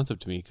weird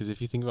concept to me, because if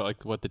you think about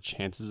like what the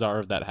chances are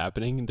of that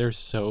happening, they're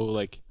so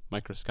like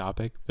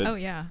microscopic that Oh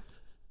yeah.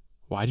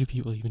 why do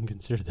people even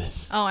consider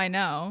this? Oh, I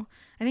know.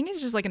 I think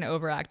it's just like an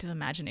overactive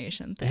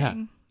imagination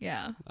thing.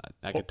 Yeah.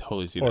 I could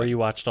totally see Or that. you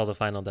watched all the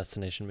Final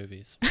Destination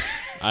movies.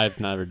 I've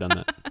never done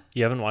that.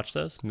 You haven't watched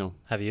those? No.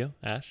 Have you,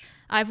 Ash?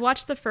 I've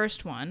watched the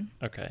first one.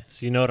 Okay.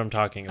 So you know what I'm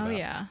talking Oh about.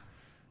 yeah.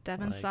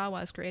 Devon Like-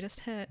 Sawa's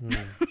greatest hit.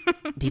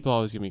 Mm. People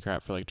always give me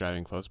crap for like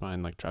driving close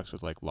behind like trucks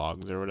with like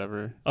logs or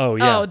whatever. Oh,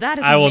 yeah. Oh, that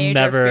is I a will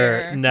major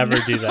fear. never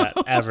do that,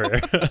 ever.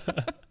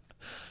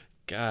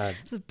 God.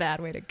 It's a bad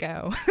way to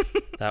go.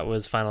 That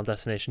was Final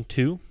Destination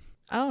 2.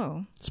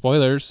 Oh.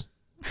 Spoilers.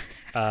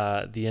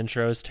 The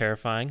intro is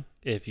terrifying.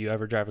 If you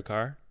ever drive a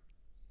car,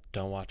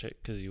 don't watch it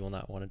because you will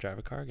not want to drive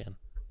a car again.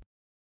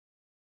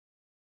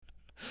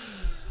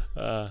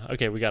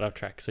 Okay, we got off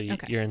track. So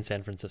Okay. you're in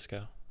San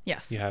Francisco.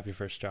 Yes. You have your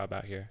first job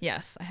out here.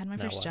 Yes, I had my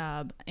Now first what?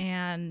 job,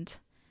 and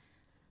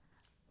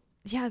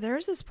yeah, there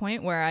was this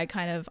point where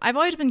I've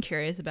always been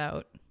curious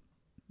about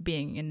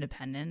being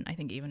independent, I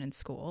think even in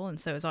school, and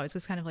so it was always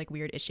this kind of like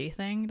weird itchy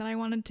thing that I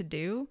wanted to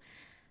do.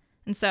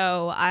 And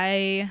so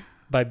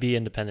By be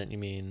independent, you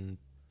mean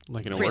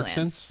Like in a work Freelance.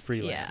 sense?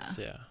 freelance.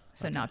 Yeah.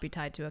 so Okay. not be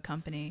tied to a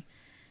company.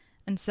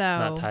 And so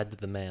Not tied to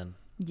the man.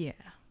 yeah,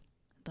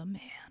 the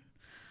man.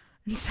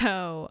 And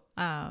so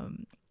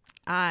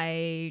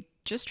I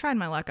just tried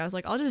my luck. I was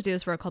like, I'll just do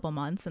this for a couple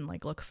months and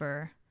like look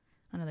for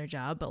another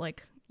job. But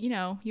like, you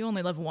know, you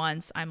only live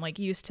once. I'm like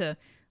used to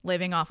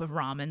living off of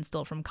ramen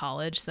still from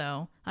college,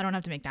 so I don't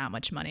have to make that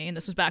much money. And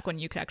this was back when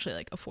you could actually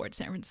like afford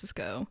San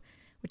Francisco,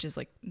 which is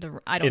like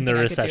I don't In think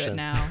the I could do recession. it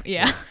now.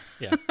 Yeah.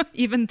 Yeah.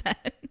 Even then.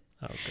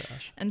 Oh,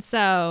 gosh. And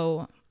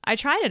so I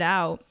tried it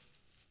out.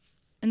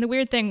 And the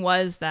weird thing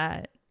was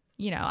that,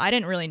 you know, I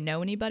didn't really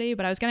know anybody,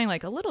 but I was getting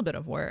like a little bit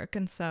of work.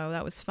 And so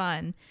that was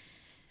fun.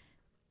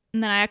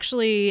 And then I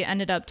actually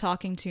ended up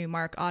talking to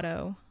Mark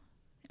Otto,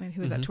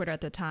 who was at Mhm. Twitter at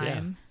the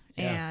time.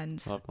 Yeah.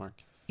 And Love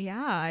Mark.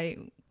 yeah,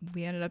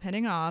 we ended up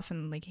hitting off,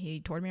 and like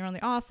he toured me around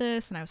the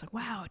office, and I was like,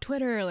 wow,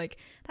 Twitter, like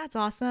that's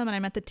awesome. And I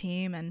met the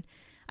team, and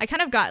I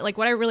kind of got like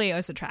what I really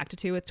was attracted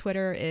to with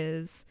Twitter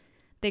is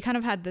they kind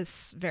of had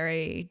this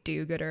very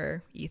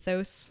do-gooder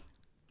ethos.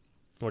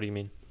 What do you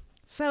mean?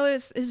 So it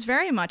was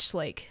very much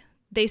like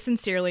they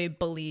sincerely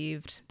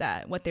believed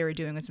that what they were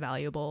doing was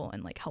valuable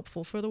and like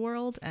helpful for the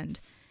world, and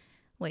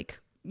like,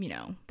 you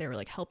know, they were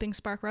like helping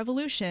spark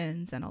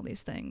revolutions and all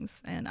these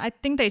things. And I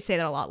think they say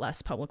that a lot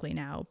less publicly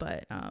now,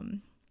 but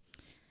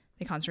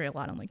they concentrate a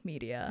lot on like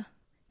media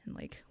and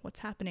like what's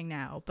happening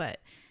now. But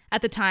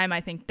at the time,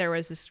 I think there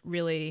was this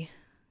really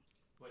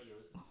What year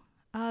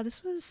was it?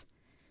 this was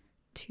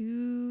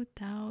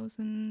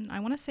 2000, I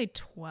want to say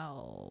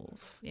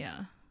 12.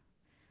 Yeah.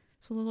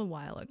 It's a little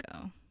while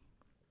ago.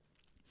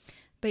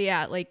 But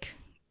yeah, like,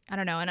 I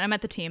don't know. And I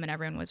met the team and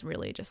everyone was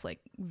really just like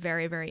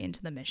very, very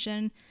into the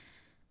mission.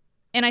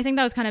 And I think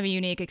that was kind of a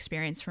unique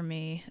experience for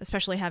me,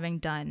 especially having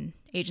done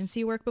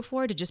agency work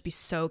before, to just be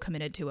so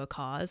committed to a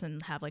cause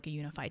and have like a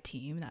unified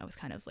team that was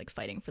kind of like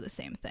fighting for the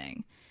same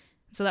thing.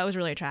 So that was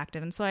really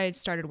attractive. And so I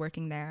started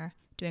working there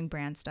doing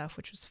brand stuff,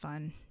 which was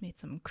fun. Made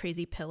some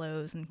crazy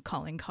pillows and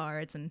calling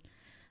cards. And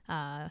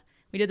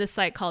we did this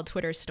site called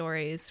Twitter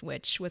Stories,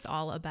 which was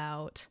all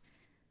about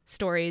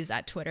stories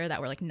at Twitter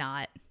that were like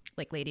not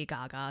like Lady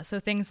Gaga. So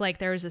things like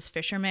there was this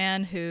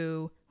fisherman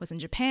who was in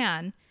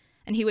Japan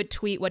and he would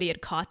tweet what he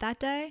had caught that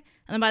day.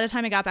 And then by the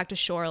time he got back to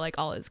shore, like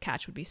all his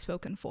catch would be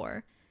spoken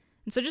for.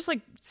 And so just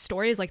like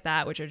stories like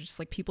that, which are just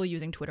like people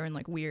using Twitter in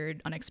like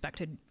weird,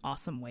 unexpected,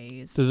 awesome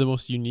ways. They're the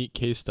most unique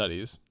case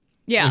studies.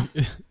 Yeah.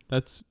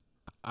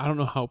 I don't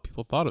know how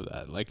people thought of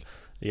that. Like,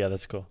 Yeah,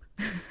 that's cool.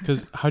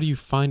 because how do you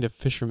find a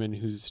fisherman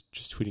who's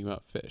just tweeting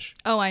about fish?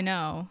 Oh, I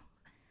know.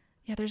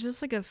 Yeah, there's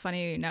just like a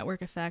funny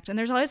network effect. And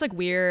there's always like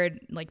weird,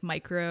 like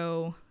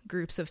micro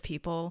groups of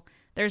people.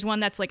 There's one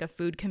that's like a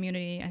food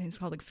community. I think it's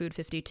called like Food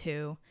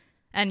 52.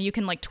 And you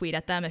can like tweet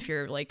at them if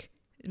you're like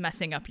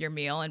messing up your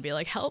meal and be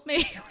like, help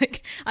me.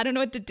 Like, I don't know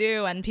what to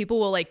do. And people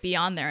will like be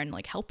on there and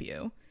like help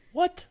you.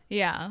 What?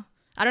 Yeah.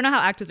 I don't know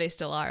how active they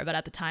still are, but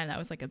at the time that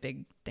was like a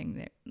big thing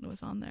that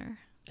was on there.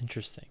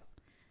 Interesting.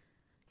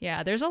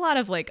 Yeah, there's a lot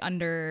of like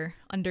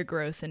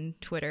undergrowth in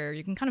Twitter.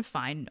 You can kind of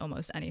find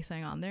almost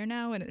anything on there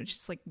now, and it's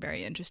just like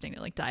very interesting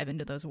to like dive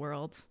into those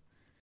worlds.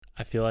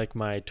 I feel like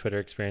my Twitter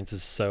experience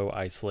is so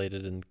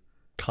isolated and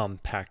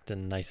compact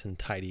and nice and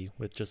tidy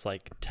with just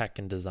like tech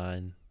and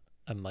design.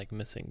 I'm like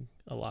missing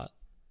a lot.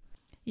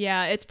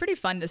 Yeah, it's pretty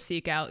fun to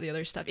seek out the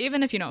other stuff,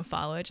 even if you don't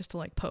follow it, just to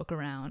like poke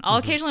around. I'll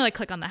occasionally like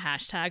click on the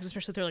hashtags,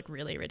 especially if they're like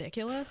really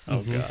ridiculous.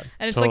 Oh God.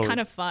 And it's Totally. like kind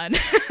of fun.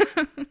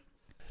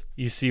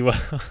 You see what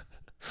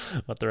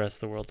what the rest of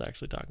the world's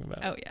actually talking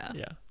about. Oh yeah.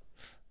 Yeah.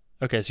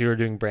 Okay, so you were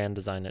doing brand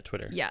design at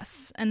Twitter.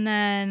 Yes. And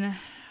then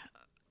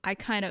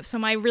so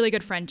my really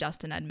good friend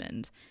Justin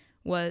Edmond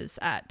was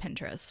at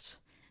Pinterest,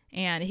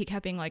 and he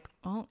kept being like,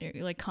 "Oh,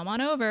 you're like, come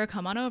on over." And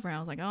I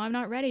was like, "Oh, I'm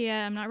not ready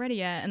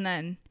yet. And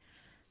then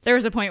there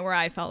was a point where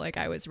I felt like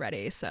I was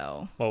ready.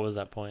 So What was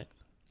that point?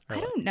 Or I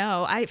what? don't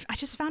know. I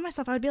just found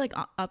myself, I would be like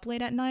up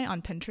late at night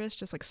on Pinterest,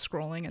 just like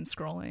scrolling.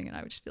 And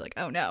I would just be like,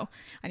 oh no,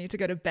 I need to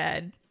go to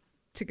bed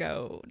to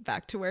go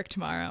back to work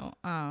tomorrow.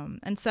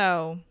 And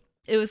so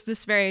it was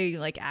this very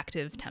like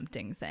active,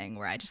 tempting thing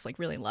where I just like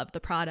really loved the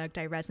product.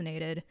 I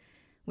resonated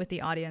with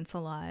the audience a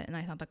lot, and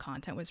I thought the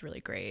content was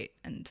really great.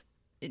 And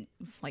it,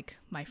 like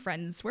my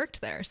friends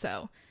worked there.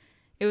 So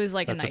it was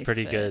like That's a nice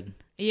pretty fit. good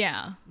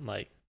Yeah.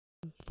 like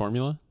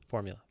Formula?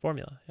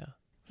 formula. Yeah.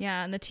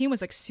 Yeah, and the team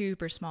was like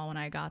super small when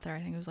I got there. I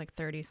think it was like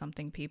 30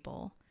 something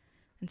people.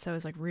 And so it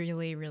was like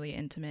really, really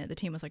intimate. The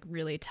team was like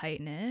really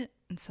tight knit.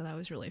 And so that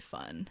was really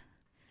fun.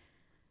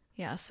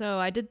 Yeah, so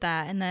I did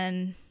that. And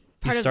then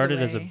You started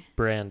as a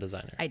brand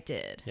designer. I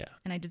did. Yeah.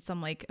 And I did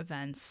some like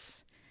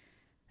events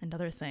and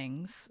other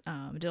things.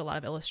 I did a lot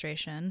of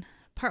illustration.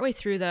 Partway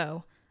through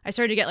though, I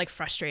started to get like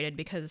frustrated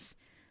because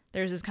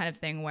there's this kind of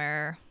thing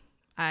where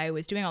I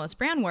was doing all this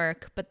brand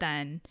work, but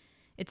then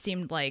it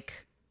seemed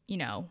like, you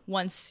know,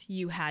 once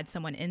you had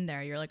someone in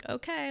there, you're like,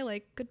 okay,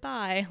 like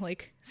goodbye,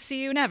 like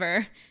see you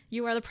never.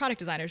 You are the product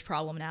designer's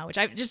problem now, which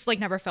I just like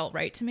never felt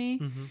right to me.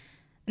 Mm-hmm.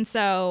 And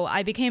so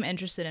I became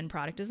interested in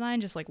product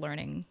design, just like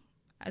learning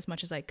as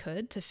much as I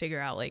could to figure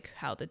out like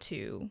how the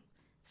two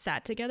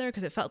sat together,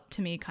 because it felt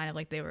to me kind of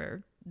like they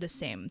were the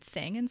same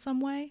thing in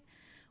some way,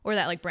 or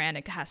that like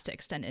brand has to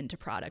extend into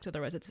product,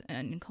 otherwise it's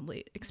an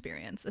incomplete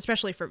experience,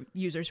 especially for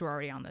users who are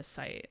already on this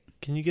site.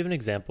 Can you give an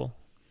example?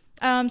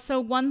 So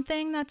one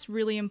thing that's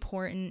really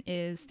important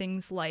is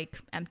things like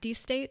empty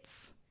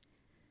states,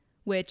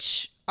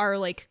 which are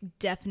like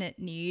definite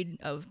need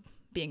of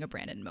being a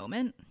branded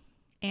moment.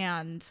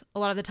 And a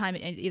lot of the time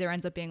it either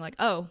ends up being like,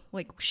 oh,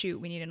 like, shoot,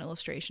 we need an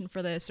illustration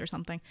for this or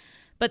something.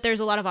 But there's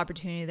a lot of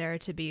opportunity there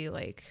to be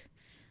like,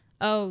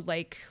 oh,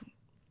 like,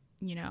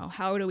 you know,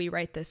 how do we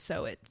write this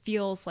so it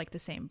feels like the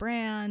same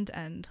brand?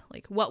 And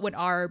like, what would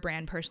our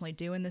brand personally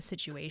do in this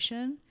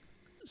situation?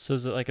 So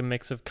is it like a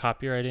mix of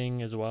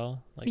copywriting as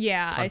well? Like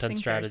Yeah, I content think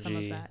strategy? there's some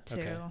of that too.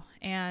 Okay.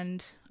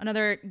 And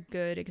another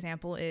good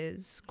example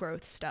is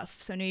growth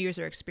stuff. So new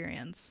user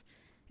experience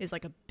is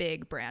like a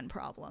big brand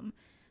problem.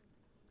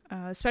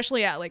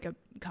 Especially at like a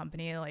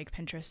company like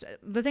Pinterest.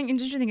 The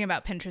interesting thing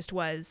about Pinterest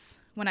was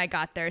when I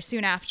got there,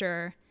 soon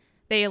after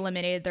they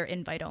eliminated their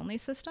invite-only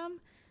system.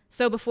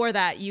 So before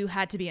that, you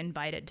had to be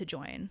invited to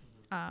join,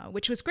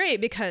 which was great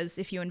because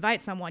if you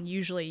invite someone,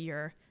 usually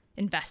you're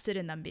invested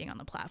in them being on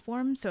the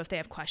platform. So if they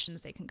have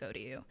questions, they can go to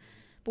you.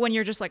 But when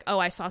you're just like, oh,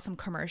 I saw some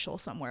commercial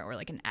somewhere or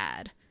like an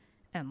ad,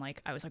 and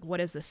like I was like,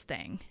 what is this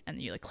thing?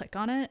 And you like click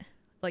on it,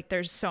 like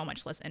there's so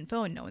much less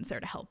info and no one's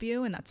there to help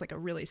you. And that's like a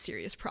really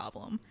serious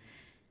problem.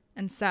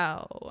 And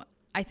so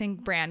I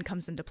think brand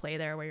comes into play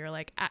there where you're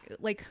like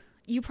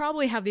you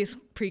probably have these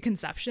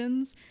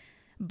preconceptions,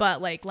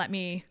 but like, let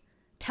me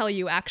tell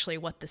you actually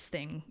what this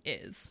thing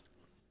is.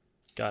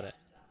 Got it.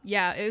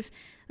 Yeah, it was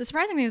the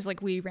surprising thing is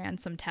like we ran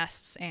some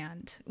tests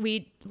and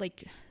we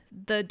like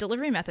the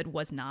delivery method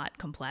was not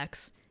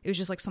complex. It was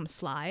just like some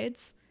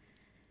slides,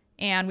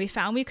 and we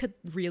found we could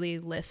really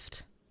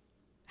lift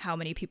how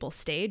many people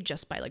stayed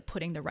just by like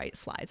putting the right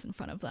slides in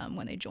front of them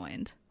when they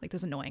joined. Like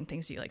those annoying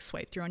things you like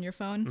swipe through on your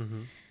phone.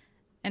 Mm-hmm.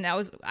 And I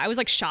was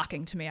like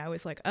shocking to me. I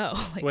was like,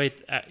 oh, like,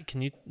 Wait,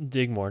 can you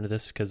dig more into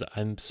this? Because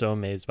I'm so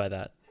amazed by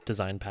that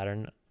design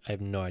pattern. I have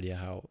no idea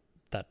how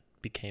that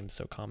became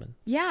so common.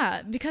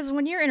 yeah, because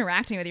when you're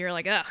interacting with it, you're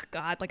like, oh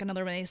God, like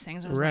another one of these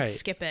things. I was Right. like,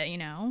 skip it, you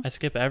know? I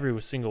skip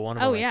every single one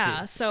of Oh them.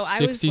 yeah. So I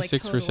was like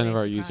 66% totally of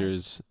our surprised.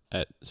 users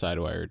at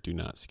Sidewire do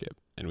not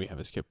skip, and we have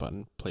a skip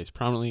button placed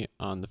prominently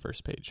on the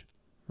first page.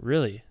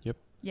 Really? Yep.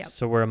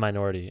 So we're a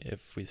minority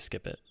if we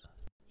skip it.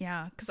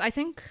 Yeah, because I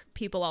think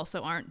people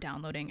also aren't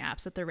downloading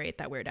apps at the rate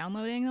that we're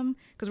downloading them.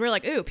 Because we're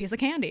like, ooh, piece of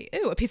candy.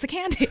 Ooh, a piece of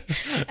candy.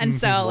 And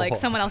so like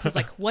someone else is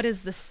like, what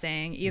is this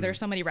thing? Either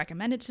somebody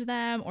recommended to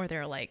them, or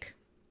they're like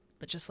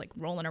just like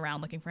rolling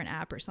around looking for an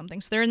app or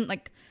something. So they're in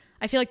like,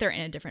 I feel like they're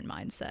in a different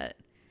mindset.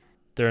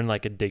 They're in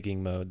like a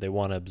digging mode. They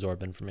want to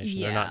absorb information.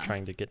 They're not Yeah.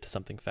 trying to get to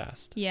something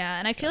fast. Yeah,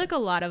 and I feel like a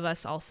lot of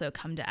us also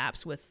come to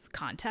apps with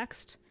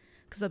context.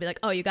 Because they'll be like,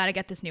 oh, you got to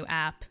get this new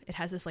app. It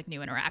has this like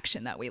new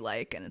interaction that we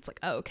like. And it's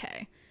like, oh,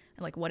 okay.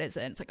 And like, what is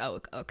it? And it's like,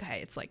 oh, okay.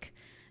 It's like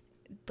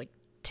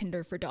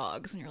Tinder for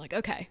dogs. And you're like,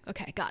 okay,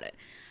 got it.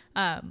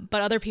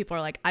 But other people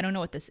are like, I don't know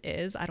what this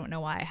is. I don't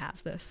know why I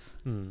have this.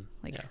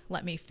 Like, yeah.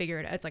 let me figure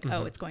it out. It's like,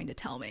 oh, it's going to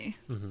tell me.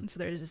 And so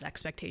there's this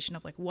expectation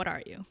of like, what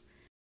are you?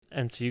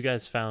 And so you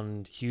guys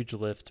found huge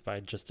lift by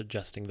just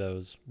adjusting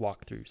those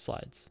walkthrough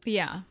slides.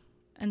 Yeah.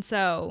 And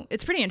so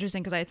it's pretty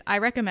interesting because I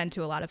recommend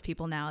to a lot of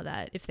people now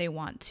that if they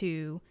want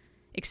to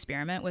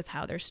experiment with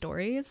how their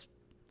story is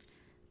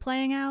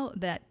playing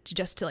out, that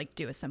just to like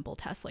do a simple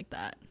test like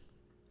that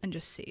and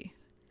just see,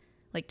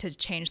 like to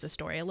change the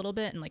story a little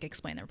bit and like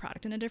explain their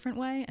product in a different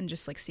way and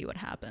just like see what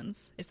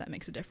happens, if that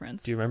makes a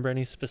difference. Do you remember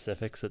any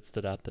specifics that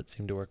stood out that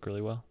seemed to work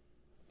really well?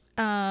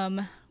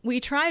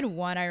 We tried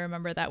one, I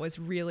remember, that was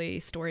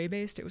really story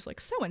based. It was like,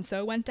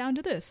 so-and-so went down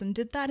to this and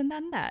did that and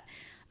then that.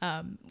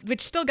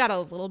 Which still got a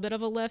little bit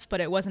of a lift, but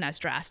it wasn't as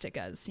drastic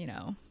as, you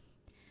know,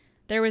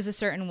 there was a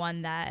certain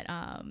one that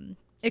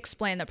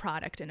explained the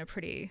product in a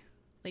pretty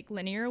like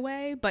linear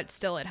way, but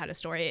still it had a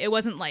story. It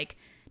wasn't like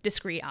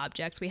discrete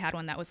objects. We had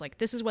one that was like,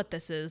 this is what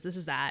this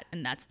is that,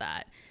 and that's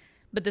that.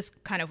 But this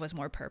kind of was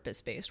more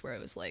purpose-based, where it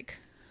was like,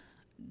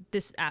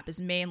 this app is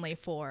mainly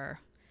for,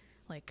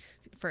 like,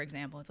 for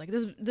example, it's like,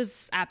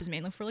 this app is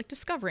mainly for like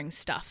discovering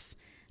stuff.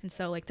 And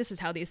so like, this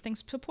is how these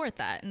things support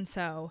that. And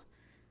so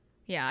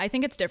yeah, I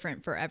think it's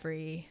different for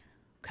every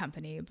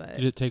company, but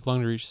Did it take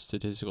long to reach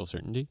statistical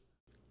certainty?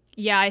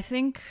 yeah, I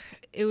think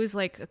it was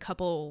like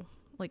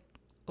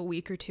a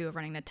week or two of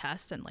running the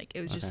test, and like it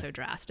was just Okay. so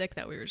drastic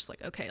that we were just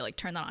like, okay, like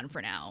turn that on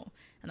for now,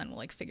 and then we'll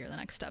like figure the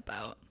next step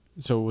out.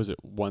 So was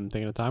it one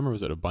thing at a time, or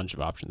was it a bunch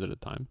of options at a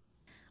time?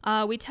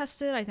 We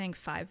tested, I think,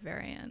 5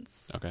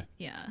 variants. Okay,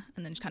 Yeah,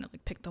 and then just kind of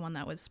like picked the one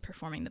that was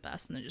performing the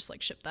best, and then just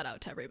like ship that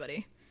out to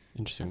everybody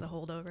interesting. as a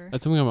holdover.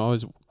 That's something I'm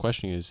always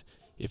questioning is,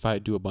 if I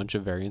do a bunch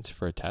of variants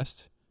for a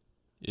test,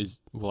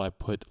 will I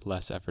put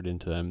less effort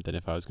into them than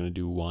if I was going to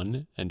do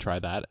one and try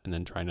that and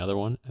then try another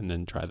one and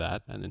then try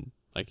that and then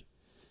like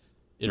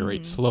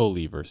iterate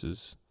slowly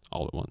versus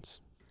all at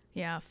once?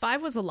 Yeah,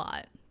 5 was a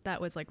lot.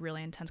 That was like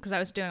really intense because I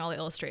was doing all the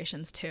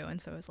illustrations too,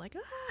 and so it was like,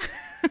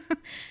 ah.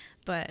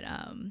 But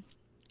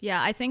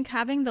yeah, I think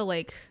having the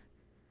like,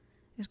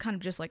 it was kind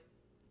of just like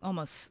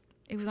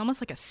it was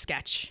almost like a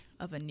sketch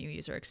of a new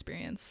user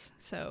experience.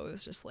 So it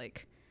was just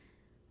like,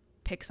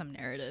 pick some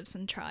narratives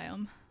and try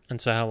them.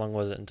 And so how long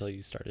was it until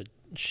you started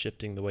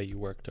shifting the way you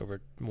worked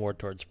over more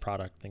towards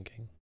product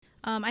thinking?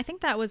 I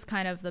think that was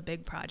kind of the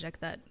big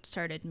project that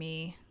started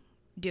me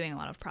doing a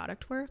lot of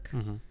product work.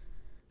 Mm-hmm.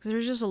 Because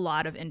there's just a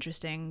lot of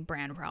interesting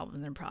brand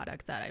problems in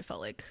product that I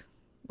felt like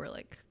were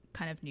like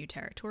kind of new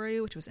territory,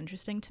 which was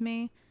interesting to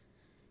me.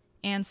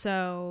 And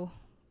so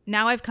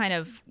now I've kind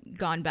of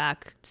gone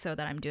back so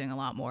that I'm doing a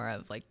lot more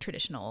of like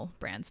traditional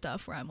brand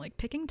stuff where I'm like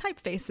picking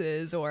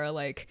typefaces or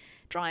like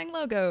drawing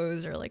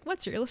logos or like,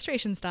 what's your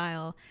illustration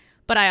style?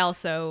 But I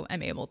also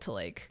am able to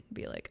like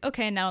be like,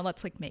 okay, now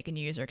let's like make a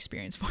new user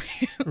experience for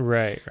you.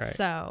 Right.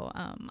 So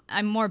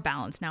I'm more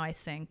balanced now, I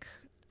think.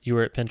 You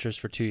were at Pinterest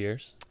for 2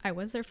 years, I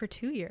was there for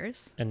 2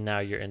 years. and now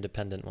you're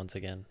independent once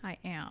again. I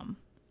am.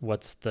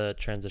 What's the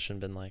transition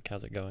been like?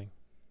 How's it going?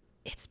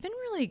 It's been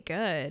really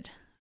good.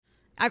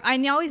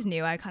 I always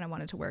knew I kind of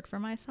wanted to work for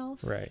myself.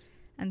 Right.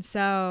 And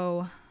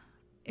so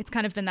it's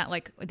kind of been that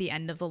like the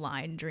end of the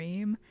line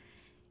dream.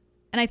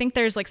 And I think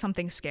there's like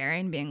something scary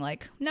in being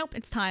like, nope,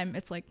 it's time.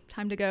 It's like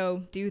time to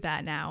go do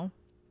that now.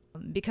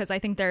 Because I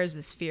think there's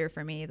this fear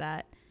for me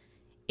that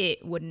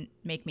it wouldn't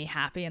make me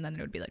happy. And then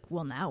it would be like,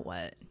 well, now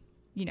what?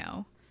 You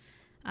know?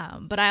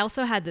 But I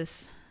also had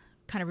this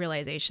kind of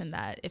realization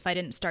that if I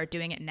didn't start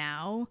doing it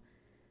now,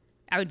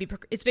 I would be,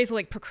 it's basically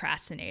like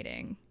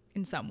procrastinating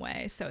in some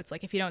way. So it's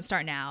like, if you don't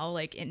start now,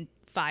 like in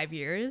 5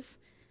 years,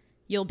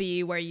 you'll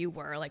be where you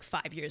were like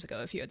 5 years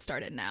ago if you had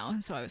started now.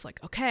 So I was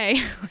like,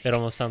 okay. It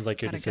almost sounds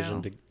like your Gotta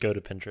decision go. to go to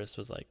Pinterest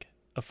was like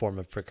a form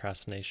of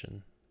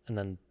procrastination. And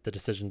then the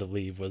decision to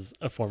leave was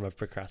a form of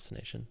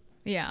procrastination.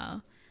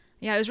 Yeah.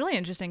 Yeah, it was really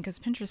interesting because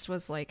Pinterest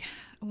was like,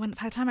 by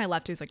the time I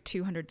left, it was like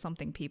 200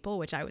 something people,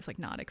 which I was like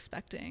not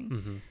expecting.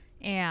 Mm-hmm.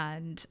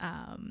 And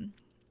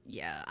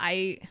yeah,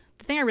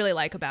 the thing I really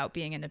like about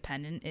being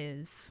independent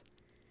is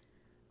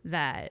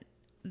that,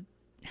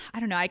 I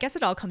don't know, I guess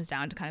it all comes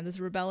down to kind of this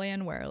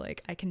rebellion where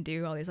like I can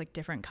do all these like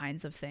different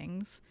kinds of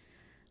things.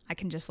 I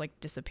can just like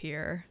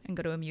disappear and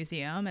go to a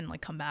museum and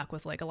like come back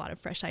with like a lot of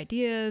fresh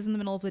ideas in the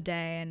middle of the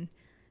day, and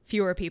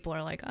fewer people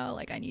are like, oh,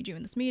 like I need you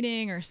in this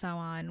meeting or so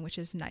on, which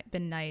has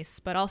been nice.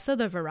 But also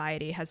the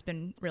variety has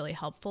been really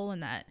helpful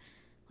in that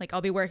like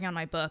I'll be working on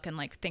my book and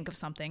like think of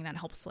something that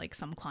helps like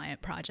some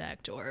client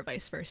project or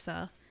vice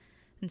versa.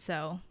 And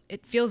so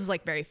it feels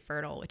like very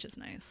fertile, which is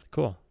nice.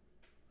 Cool.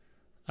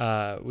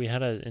 We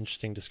had an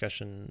interesting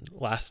discussion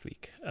last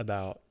week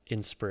about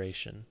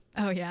inspiration.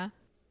 Oh, yeah.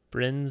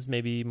 Bryn's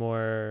maybe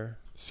more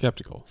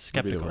Skeptical. Would be the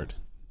skeptical. word.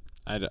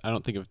 I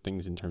don't think of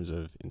things in terms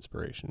of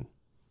inspiration.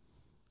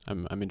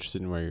 I'm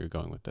interested in where you're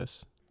going with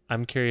this.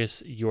 I'm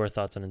curious your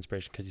thoughts on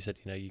inspiration, because you said,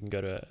 you know, you can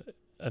go to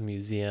a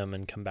museum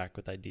and come back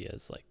with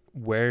ideas. Like,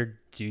 where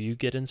do you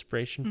get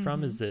inspiration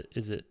from? Is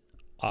it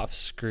off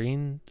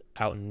screen,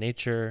 out in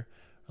nature?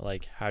 Or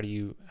like, how do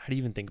you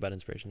even think about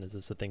inspiration? Is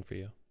this a thing for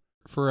you?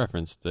 For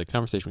reference, the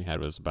conversation we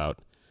had was about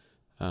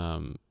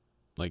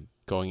like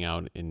going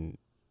out in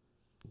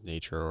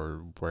nature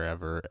or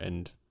wherever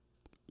and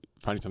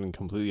finding something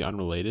completely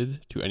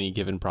unrelated to any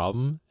given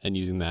problem and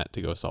using that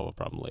to go solve a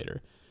problem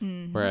later.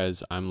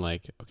 Whereas I'm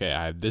like, okay,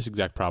 I have this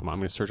exact problem. I'm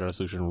going to search out a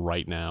solution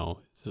right now.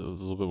 So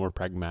it's a little bit more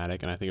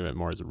pragmatic, and I think of it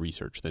more as a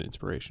research than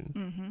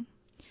inspiration.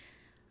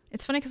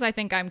 It's funny because I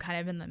think I'm kind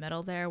of in the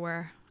middle there,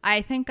 where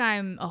I think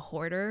I'm a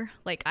hoarder.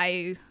 Like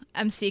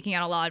I'm seeking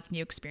out a lot of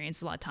new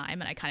experiences a lot of time,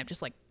 and I kind of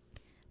just like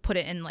put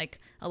it in like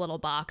a little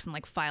box and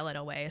like file it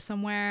away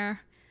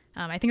somewhere.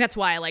 I think that's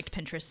why I liked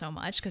Pinterest so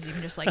much, because you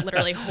can just like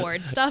literally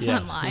hoard stuff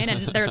online,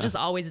 and they're just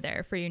always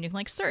there for you, and you can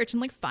like search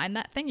and like find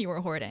that thing you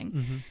were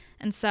hoarding.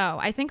 And so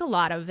I think a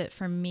lot of it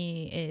for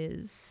me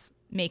is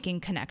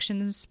making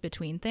connections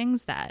between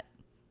things that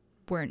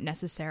weren't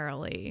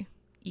necessarily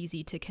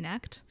easy to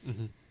connect.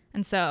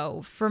 And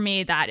so for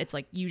me, that it's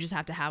like you just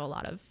have to have a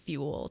lot of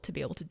fuel to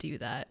be able to do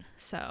that.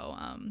 So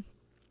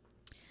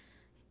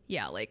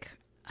yeah, like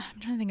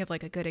I'm trying to think of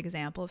like a good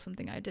example of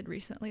something I did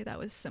recently that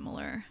was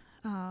similar.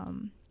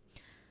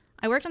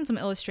 I worked on some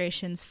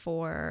illustrations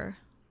for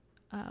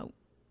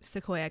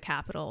Sequoia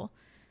Capital,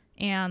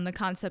 and the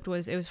concept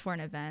was it was for an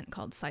event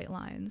called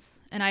Sightlines.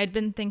 And I had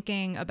been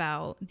thinking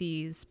about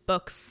these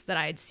books that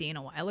I had seen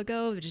a while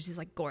ago, just these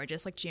like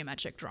gorgeous like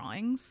geometric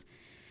drawings.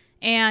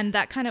 And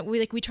that kind of,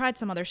 we tried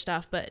some other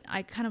stuff, but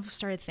I kind of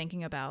started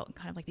thinking about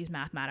kind of like these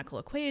mathematical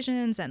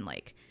equations and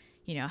like,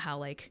 you know, how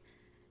like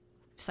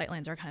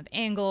sightlines are kind of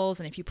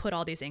angles, and if you put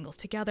all these angles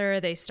together,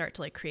 they start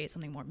to like create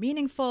something more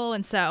meaningful.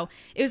 And so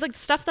it was like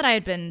stuff that I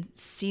had been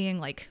seeing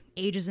like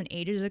ages and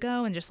ages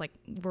ago and just like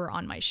were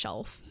on my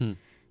shelf.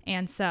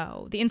 And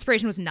so the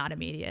inspiration was not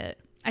immediate.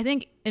 I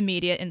think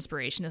immediate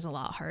inspiration is a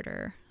lot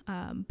harder.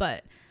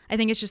 But I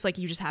think it's just like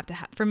you just have to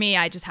have, for me,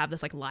 I just have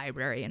this like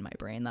library in my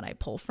brain that I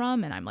pull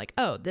from, and I'm like,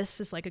 oh,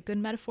 this is like a good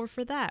metaphor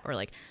for that. Or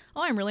like,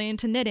 oh, I'm really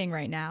into knitting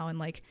right now, and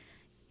like,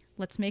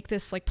 let's make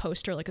this like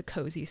poster like a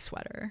cozy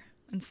sweater.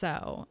 And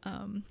so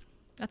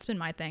that's been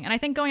my thing. And I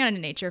think going out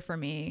into nature for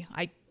me,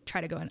 I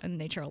try to go into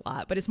nature a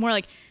lot, but it's more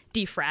like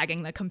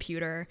defragging the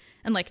computer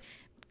and like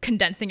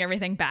condensing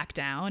everything back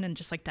down and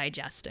just like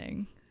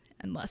digesting,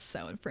 and less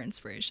so for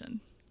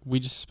inspiration. We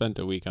just spent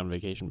a week on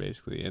vacation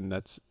basically, and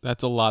that's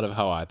a lot of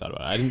how I thought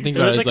about it. I didn't think It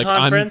about was it as a like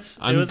conference.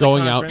 It I'm was a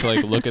going out to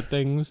conference. like look at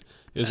things.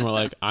 It was more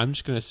like I'm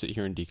just gonna sit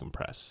here and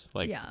decompress.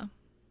 Like Yeah.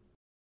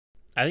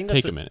 I think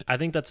Take a minute. I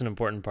think that's an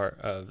important part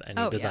of any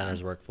Oh,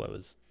 designer's workflow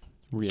is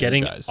re-energize.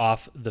 getting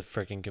off the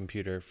freaking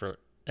computer for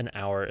an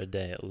hour a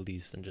day at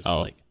least, and just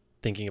like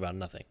thinking about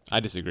nothing. I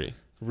disagree.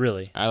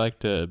 Really? I like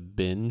to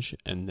binge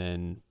and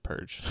then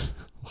purge.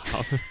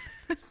 Wow.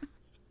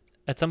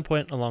 At some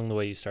point along the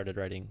way, you started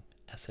writing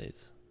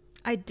essays.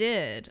 I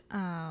did.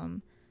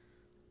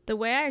 The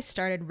way I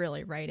started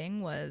really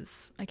writing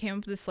was I came up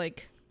with this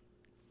like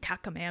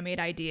cockamamie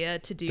idea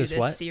to do this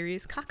what?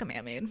 series.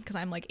 Cockamamie, because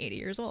I'm like 80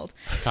 years old.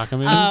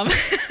 Cockamamie?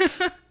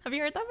 Have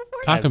you heard that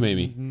before?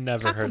 Cockamamie. I've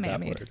never heard that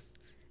Cockamamie. word.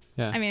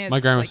 Yeah. I mean, my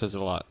it's grandma like- says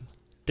it a lot.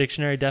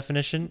 Dictionary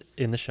definition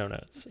in the show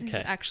notes. It's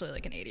Okay. actually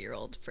like an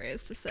 80-year-old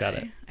phrase to say. Got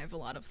it. I have a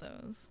lot of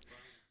those.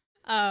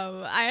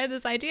 I had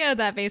this idea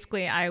that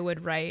basically I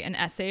would write an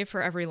essay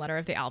for every letter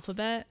of the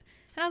alphabet.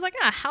 And I was like,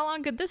 how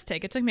long could this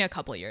take? It took me a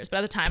couple of years, but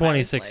at the time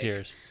 26 I was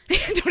years.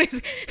 like,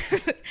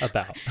 26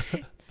 About.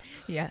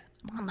 Yeah.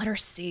 I'm on letter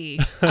C.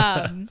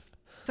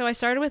 So I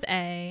started with A,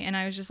 and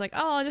I was just like,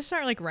 oh, I'll just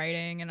start like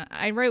writing. And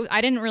I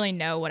didn't really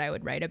know what I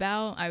would write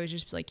about. I would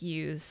just like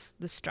use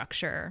the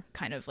structure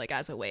kind of like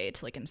as a way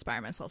to like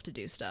inspire myself to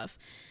do stuff.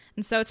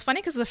 And so it's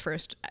funny because the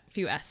first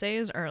few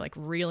essays are like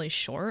really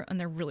short and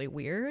they're really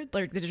weird.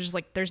 Like they're just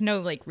like, there's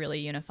no like really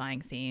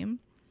unifying theme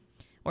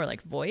or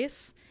like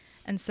voice.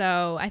 And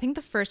so I think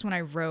the first one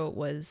I wrote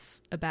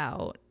was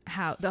about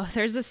how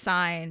there's a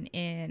sign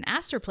in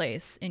Astor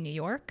Place in New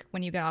York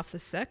when you get off the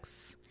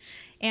 6.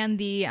 And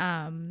the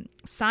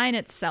sign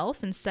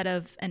itself, instead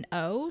of an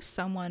O,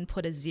 someone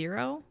put a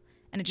 0.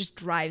 And it just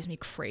drives me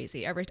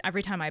crazy.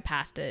 Every time I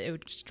passed it, it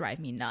would just drive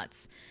me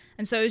nuts.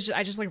 And so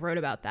I just like wrote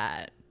about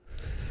that.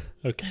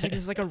 Okay. Like,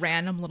 this is like a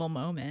random little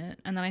moment.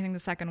 And then I think the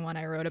second one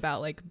I wrote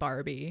about like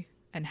Barbie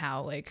and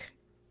how like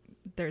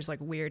there's like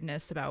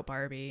weirdness about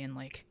Barbie and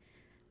like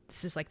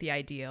this is like the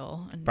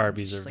ideal. And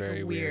Barbies just, are like,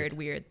 very a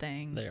weird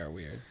thing. They are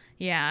weird.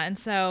 Yeah, and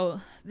so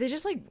they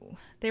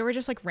were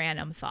just like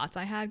random thoughts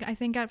I had, I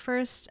think, at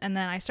first, and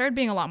then I started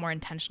being a lot more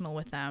intentional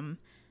with them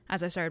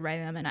as I started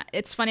writing them. And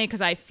it's funny because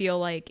I feel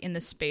like in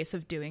the space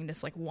of doing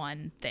this like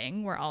one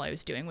thing where all I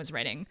was doing was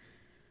writing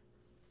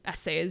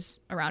essays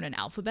around an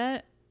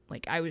alphabet,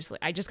 like I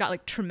just got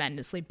like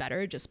tremendously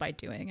better just by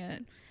doing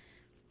it.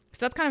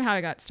 So that's kind of how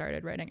I got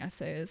started writing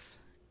essays.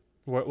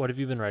 What have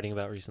you been writing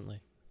about recently?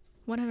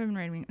 What have I been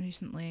writing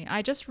recently?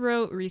 I just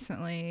wrote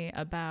recently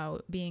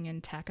about being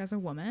in tech as a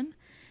woman,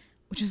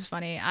 which is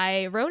funny.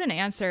 I wrote an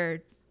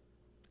answer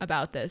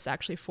about this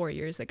actually 4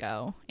 years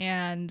ago,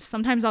 and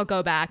sometimes I'll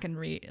go back and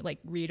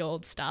read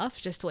old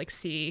stuff just to like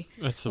see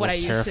That's the what most I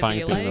used to terrifying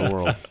be thing in like. the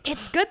world.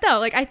 It's good though.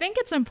 Like I think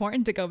it's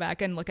important to go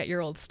back and look at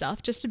your old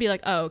stuff just to be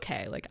like, oh,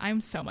 okay, like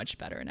I'm so much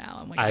better now.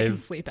 I'm like I can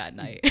sleep at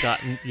night.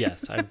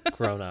 Yes, I've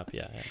grown up.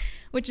 Yeah.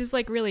 Which is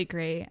like really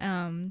great.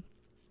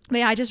 But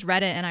yeah, I just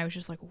read it and I was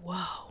just like,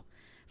 whoa.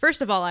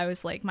 First of all, I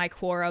was like, my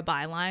Quora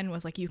byline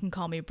was like, you can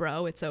call me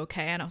bro, it's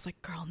okay. And I was like,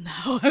 girl,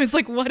 no. I was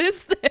like, what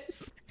is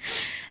this?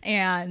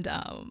 And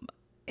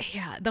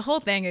yeah, the whole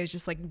thing is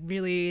just like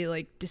really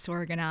like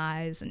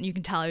disorganized. And you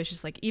can tell I was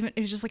just like, it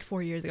was just like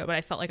 4 years ago, but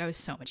I felt like I was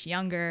so much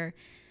younger.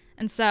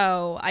 And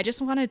so I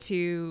just wanted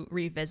to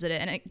revisit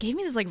it. And it gave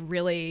me this like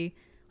really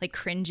like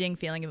cringing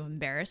feeling of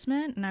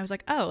embarrassment. And I was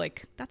like, oh,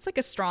 like that's like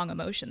a strong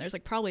emotion. There's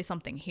like probably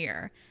something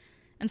here.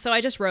 And so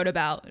I just wrote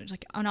about,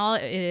 like, and all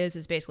it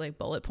is basically like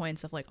bullet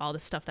points of like all the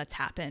stuff that's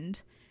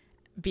happened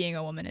being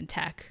a woman in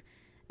tech.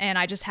 And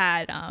I just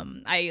had,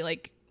 I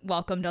like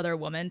welcomed other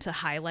women to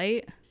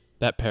highlight.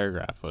 That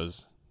paragraph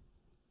was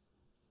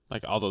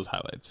like all those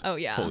highlights. Oh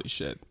yeah. Holy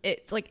shit.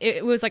 It's like,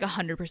 it was like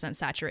 100%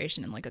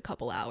 saturation in like a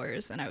couple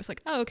hours. And I was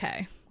like, oh,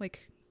 okay,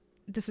 like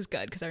this is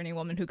good. Cause any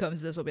woman who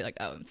comes to this will be like,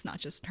 oh, it's not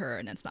just her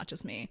and it's not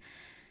just me.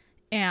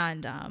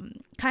 And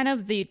kind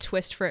of the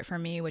twist for it for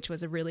me, which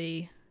was a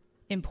really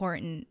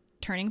important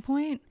turning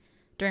point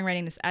during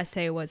writing this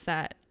essay, was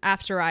that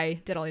after I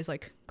did all these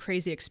like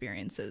crazy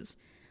experiences,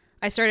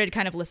 I started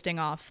kind of listing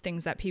off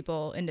things that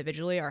people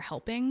individually are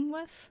helping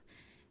with.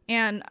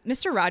 And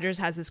Mr. Rogers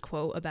has this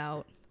quote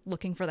about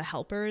looking for the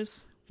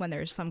helpers when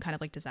there's some kind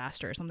of like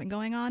disaster or something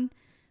going on,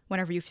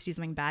 whenever you see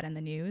something bad in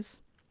the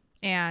news.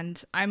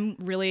 And I'm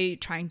really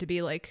trying to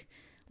be like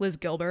Liz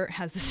Gilbert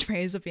has this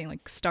phrase of being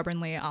like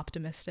stubbornly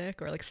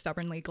optimistic or like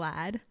stubbornly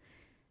glad.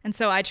 And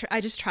so I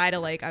just try to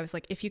like, I was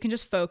like, if you can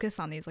just focus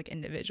on these like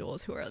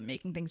individuals who are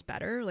making things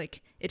better,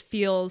 like it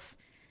feels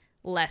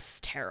less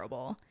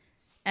terrible.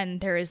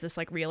 And there is this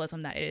like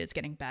realism that it is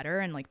getting better.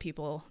 And like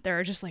people, there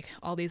are just like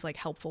all these like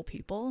helpful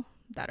people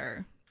that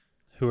are.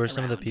 Who are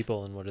some of the around.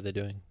 people and what are they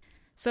doing?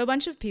 So a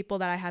bunch of people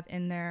that I have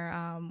in there.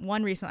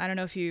 One recent, I don't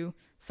know if you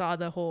saw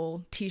the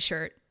whole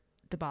t-shirt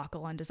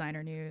debacle on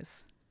Designer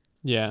News.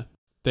 Yeah.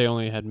 They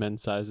only had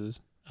men's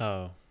sizes.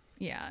 Oh.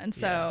 Yeah, and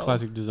so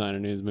Classic Designer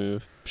News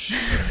move.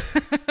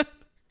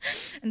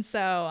 And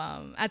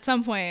so at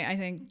some point, I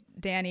think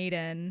Dan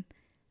Eden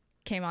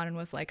came on and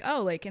was like,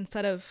 "Oh, like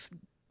instead of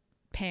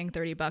paying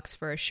 $30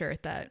 for a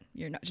shirt that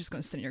you're not just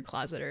going to sit in your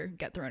closet or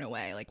get thrown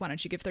away, like why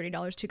don't you give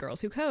 $30 to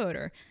Girls Who Code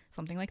or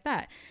something like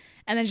that?"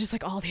 And then just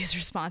like all these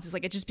responses,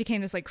 like it just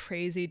became this like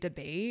crazy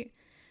debate.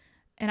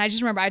 And I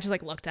just remember I just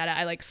like looked at it,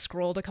 I like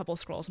scrolled a couple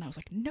scrolls, and I was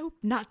like, "Nope,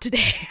 not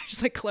today." I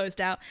just like closed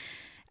out.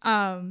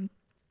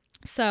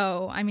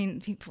 So, I mean,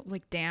 people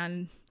like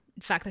Dan,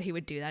 the fact that he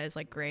would do that is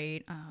like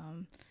great.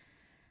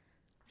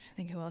 I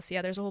think who else?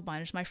 Yeah, there's a whole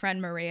bunch. My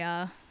friend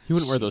Maria. He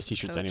wouldn't wear those she's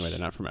t-shirts coach. anyway. They're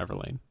not from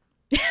Everlane.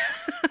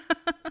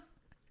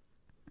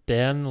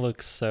 Dan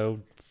looks so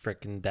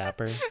freaking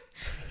dapper.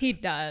 He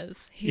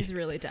does. He's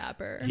really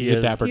dapper. He's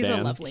a dapper He's Dan.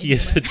 a lovely He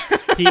is human.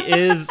 he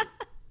is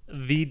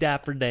the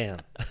dapper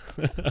Dan.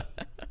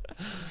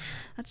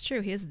 That's true.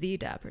 He is the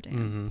dapper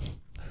Dan. Mm-hmm.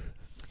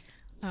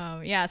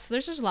 Yeah, so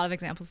there's just a lot of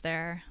examples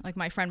there. Like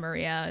my friend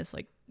Maria is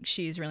like,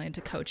 she's really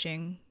into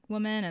coaching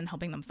women and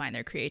helping them find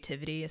their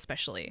creativity,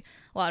 especially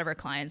a lot of her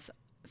clients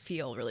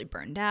feel really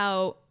burned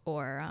out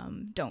or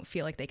don't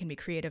feel like they can be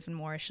creative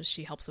anymore. It's just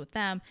she helps with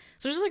them.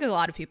 So there's just like a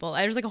lot of people.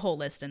 There's like a whole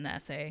list in the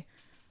essay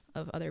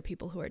of other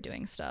people who are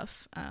doing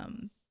stuff.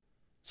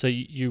 So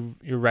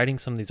you're writing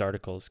some of these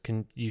articles.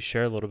 Can you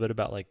share a little bit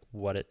about like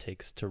what it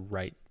takes to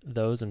write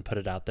those and put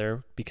it out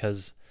there?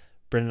 Because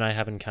Bryn and I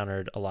have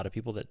encountered a lot of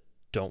people that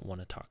don't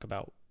want to talk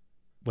about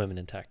women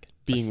in tech.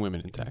 Being women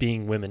in tech.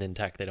 Being women in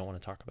tech, they don't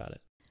want to talk about it.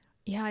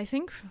 Yeah, I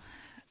think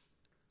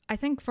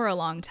for a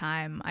long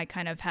time, I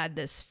kind of had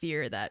this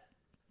fear that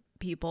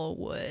people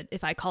would,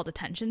 if I called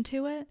attention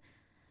to it,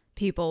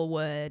 people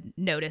would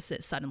notice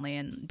it suddenly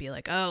and be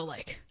like, oh,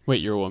 like,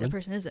 Wait, you're a the woman?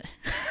 person isn't.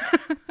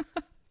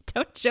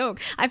 Don't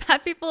joke. I've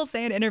had people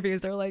say in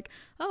interviews, they're like,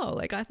 oh,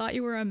 like, I thought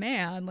you were a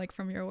man, like,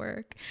 from your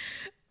work.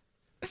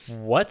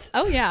 What?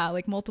 Oh yeah,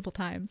 like multiple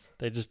times.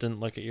 They just didn't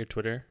look at your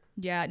Twitter?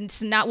 Yeah, and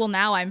so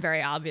now I'm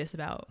very obvious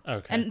about.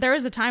 Okay. And there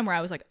was a time where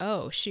I was like,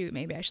 oh shoot,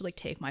 maybe I should like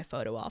take my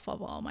photo off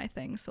of all my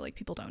things so like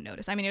people don't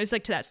notice. I mean, it was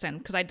like to that extent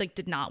because I like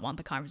did not want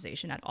the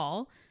conversation at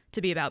all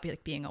to be about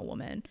like being a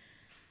woman.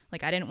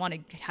 Like I didn't want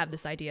to have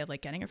this idea of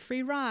like getting a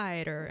free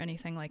ride or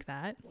anything like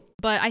that.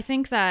 But I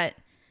think that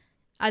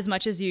as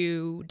much as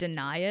you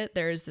deny it,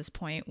 there is this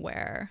point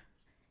where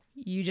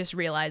you just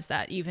realize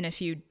that even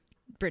if you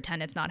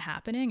pretend it's not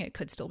happening, it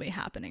could still be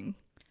happening.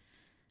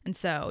 And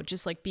so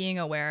just like being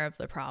aware of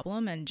the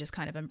problem and just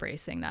kind of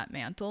embracing that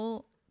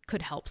mantle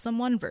could help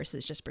someone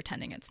versus just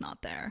pretending it's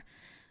not there.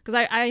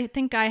 Because I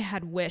think I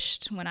had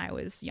wished when I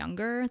was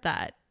younger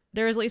that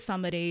there was at least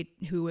somebody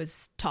who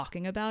was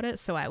talking about it,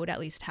 so I would at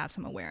least have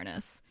some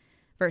awareness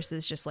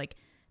versus just like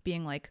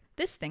being like,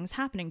 this thing's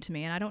happening to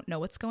me and I don't know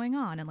what's going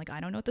on. And like, I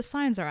don't know what the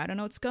signs are. I don't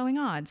know what's going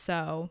on.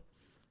 So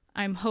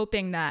I'm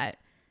hoping that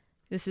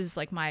this is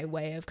like my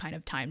way of kind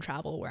of time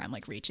travel where I'm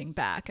like reaching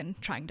back and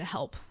trying to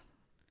help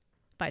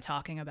by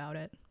talking about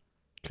it.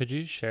 Could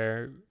you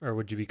share, or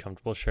would you be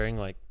comfortable sharing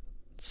like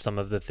some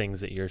of the things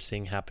that you're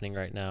seeing happening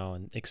right now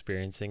and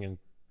experiencing and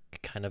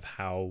kind of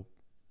how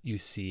you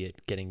see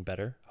it getting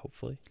better,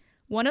 hopefully?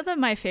 One of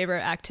my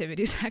favorite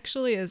activities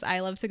actually is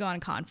I love to go on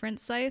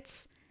conference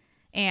sites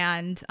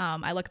and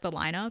I look at the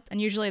lineup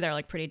and usually they're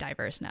like pretty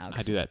diverse now.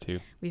 I do that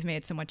too. We've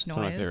made so much noise. It's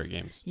one of my favorite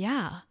games.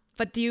 Yeah.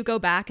 But do you go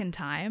back in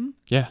time?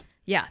 Yeah.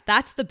 Yeah,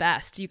 that's the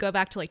best. You go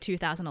back to like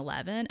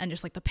 2011 and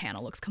just like the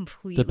panel looks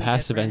completely The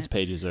past different. events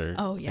pages are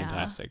yeah.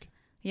 fantastic.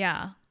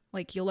 Yeah.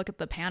 Like you look at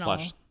the panel.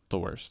 / the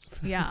worst.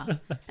 Yeah.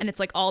 And it's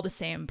like all the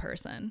same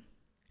person.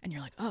 And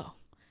you're like, oh.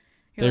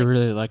 They like,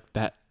 really like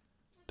that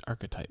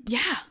archetype.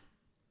 Yeah.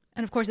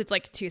 And of course it's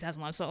like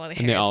 2011, so all the hair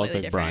And they is all look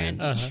slightly like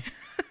different.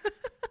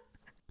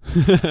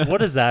 Brian. What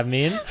does that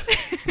mean?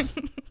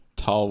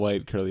 Tall,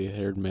 white,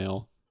 curly-haired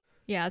male.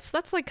 Yeah, so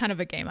that's like kind of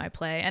a game I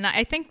play. And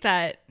I think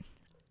that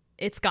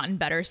it's gotten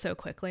better so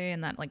quickly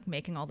and that like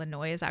making all the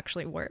noise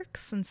actually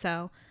works. And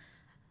so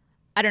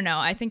I don't know.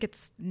 I think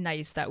it's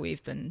nice that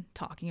we've been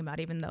talking about,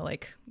 even though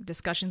like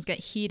discussions get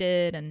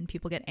heated and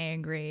people get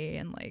angry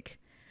and like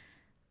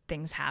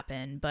things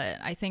happen. But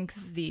I think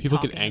the people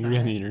get angry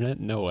on the internet?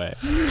 No way.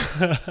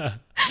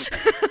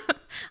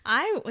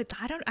 I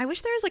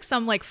wish there was like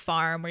some like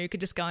farm where you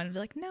could just go and be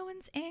like, no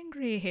one's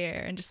angry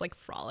here and just like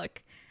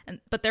frolic.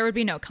 But there would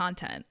be no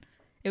content.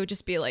 It would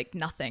just be like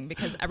nothing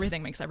because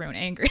everything makes everyone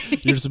angry.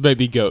 You're just a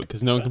baby goat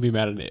because no one can be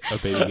mad at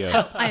a baby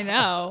goat. I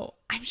know.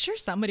 I'm sure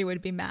somebody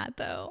would be mad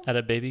though. At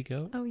a baby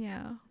goat? Oh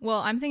yeah. Well,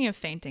 I'm thinking of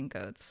fainting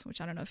goats, which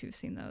I don't know if you've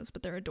seen those,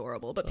 but they're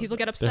adorable. But people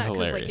get upset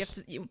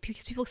because like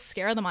people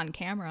scare them on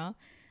camera,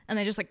 and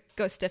they just like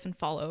go stiff and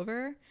fall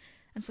over.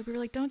 And so we were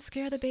like, "Don't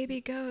scare the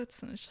baby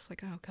goats," and it's just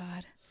like, "Oh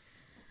God,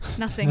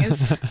 nothing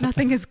is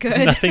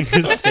good. Nothing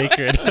is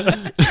sacred."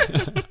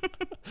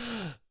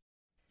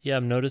 Yeah,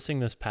 I'm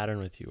noticing this pattern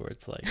with you where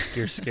it's like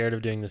you're scared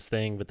of doing this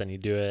thing, but then you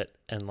do it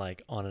and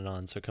like on and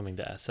on. So coming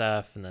to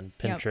SF and then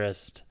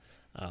Pinterest,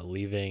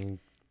 leaving,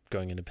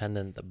 going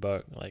independent, the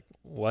book, like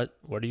what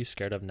are you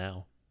scared of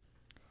now?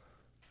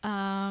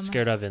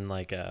 Scared of in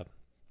like a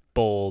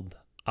bold,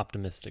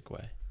 optimistic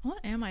way. What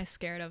am I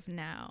scared of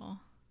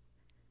now?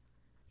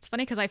 It's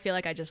funny because I feel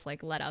like I just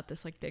like let out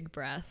this like big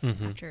breath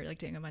after like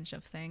doing a bunch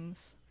of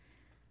things.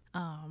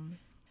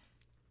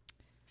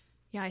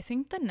 Yeah, I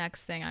think the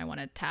next thing I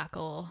want to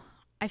tackle,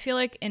 I feel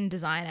like in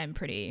design I'm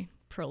pretty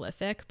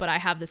prolific, but I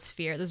have this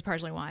fear, this is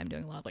partially why I'm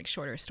doing a lot of like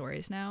shorter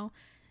stories now,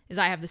 is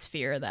I have this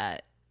fear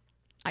that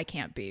I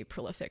can't be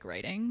prolific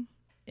writing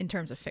in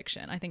terms of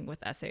fiction. I think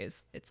with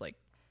essays it's like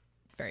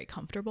very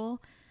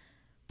comfortable,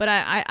 but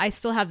I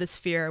still have this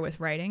fear with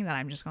writing that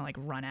I'm just gonna like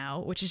run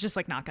out, which is just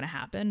like not gonna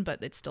happen,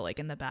 but it's still like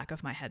in the back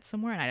of my head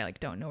somewhere and I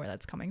like don't know where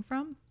that's coming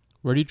from.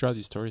 Where do you draw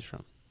these stories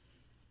from?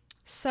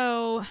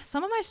 So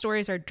some of my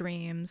stories are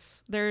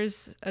dreams.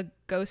 There's a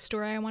ghost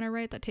story I want to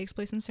write that takes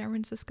place in San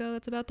Francisco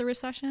that's about the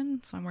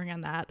recession. So I'm working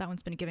on that. That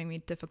one's been giving me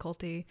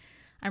difficulty.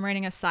 I'm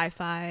writing a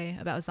sci-fi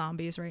about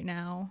zombies right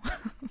now.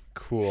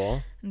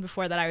 Cool. And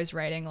before that I was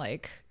writing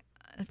like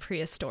a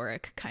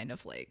prehistoric kind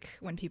of like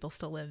when people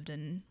still lived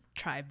in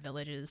tribe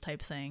villages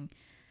type thing.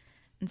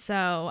 And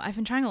so I've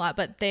been trying a lot,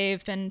 but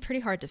they've been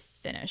pretty hard to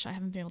finish. I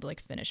haven't been able to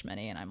like finish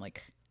many. And I'm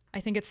like, I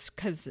think it's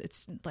because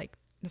it's like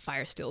the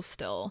Fire Steel's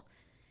still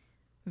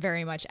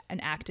very much an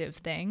active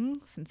thing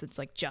since it's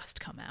like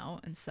just come out,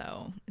 and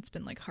so it's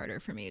been like harder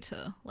for me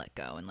to let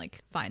go and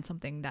like find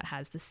something that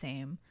has the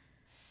same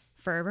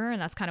fervor,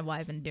 and that's kind of why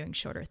I've been doing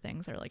shorter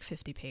things that are like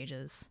 50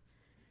 pages.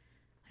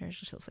 It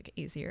just feels like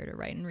easier to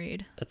write and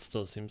read. That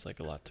still seems like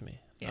a lot to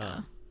me. Yeah.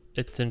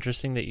 It's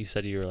interesting that you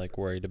said you were like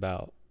worried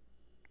about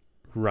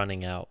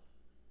running out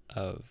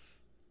of,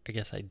 I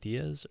guess,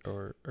 ideas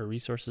or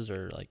resources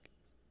or like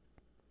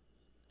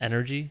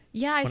energy.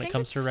 Yeah, I when think it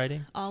comes to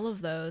writing, all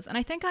of those, and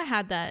I think I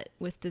had that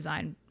with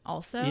design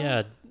also.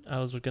 Yeah, I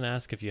was going to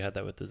ask if you had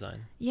that with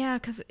design. Yeah,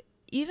 because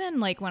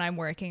even like when I'm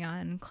working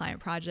on client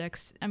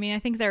projects, I mean, I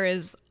think there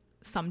is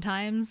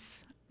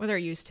sometimes or there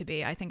used to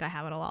be. I think I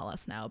have it a lot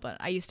less now, but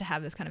I used to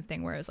have this kind of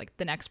thing where it was like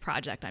the next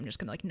project, I'm just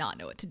going to like not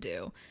know what to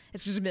do.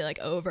 It's just going to be like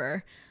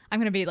over. I'm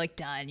going to be like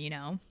done, you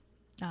know?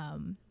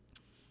 And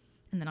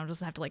then I'll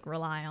just have to like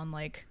rely on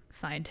like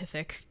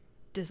scientific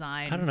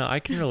design. I don't know.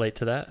 I can relate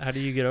to that. How do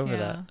you get over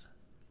that?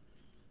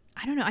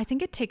 I don't know. I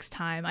think it takes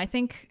time. I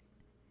think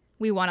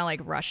we want to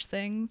like rush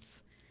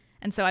things.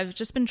 And so I've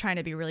just been trying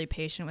to be really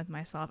patient with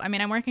myself. I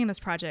mean, I'm working on this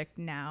project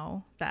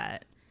now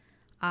that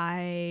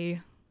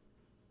I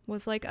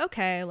was like,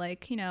 okay,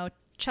 like, you know,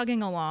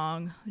 chugging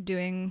along,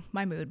 doing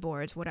my mood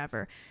boards,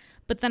 whatever.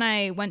 But then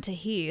I went to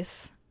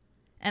Heath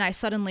and I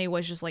suddenly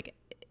was just like,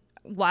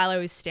 while I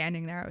was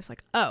standing there, I was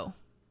like, oh,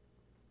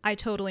 I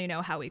totally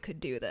know how we could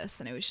do this.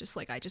 And it was just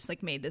like, I just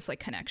like made this like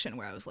connection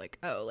where I was like,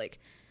 oh, like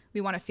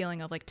we want a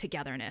feeling of like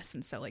togetherness.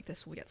 And so like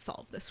this will get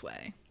solved this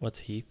way. What's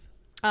Heath?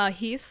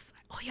 Heath.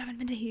 Oh, you haven't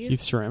been to Heath?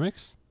 Heath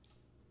Ceramics?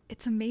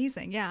 It's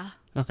amazing. Yeah.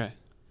 Okay.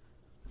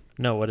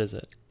 No, what is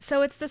it?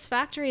 So it's this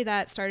factory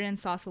that started in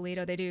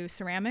Sausalito. They do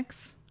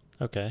ceramics.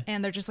 Okay.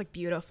 And they're just like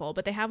beautiful,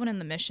 but they have one in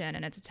the Mission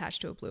and it's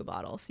attached to a blue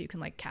bottle, so you can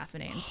like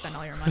caffeinate and spend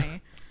all your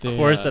money. Of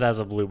course it has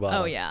a blue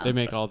bottle. Oh yeah. They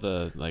make all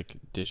the like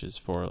dishes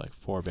for like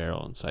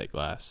 4-barrel and sight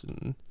glass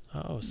and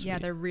Oh, sweet. Yeah,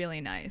 they're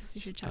really nice.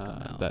 You should check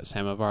them out. that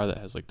samovar that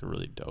has like the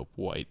really dope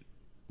white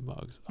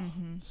mugs. Oh,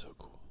 so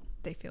cool.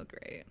 They feel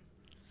great.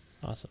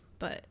 Awesome.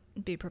 But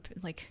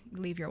like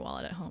leave your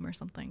wallet at home or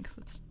something because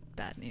it's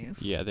bad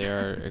news. Yeah, they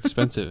are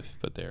expensive,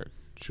 but they're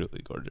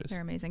truly gorgeous.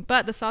 They're amazing.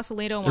 But the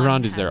Sausalito one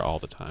Irandi's there all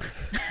the time.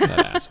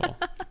 That asshole.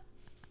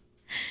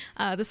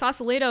 The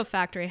Sausalito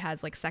factory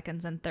has like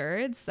seconds and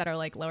thirds that are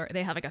like lower.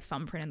 They have like a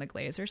thumbprint in the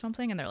glaze or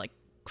something, and they're like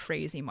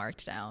crazy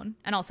marked down.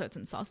 And also it's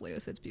in Sausalito,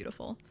 so it's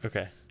beautiful.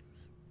 Okay.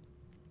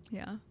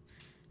 Yeah.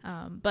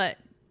 But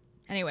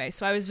anyway,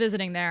 so I was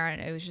visiting there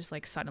and it was just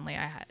like suddenly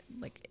I had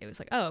like, it was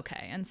like, oh,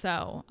 okay. And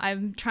so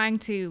I'm trying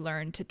to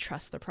learn to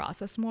trust the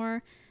process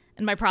more.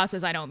 And by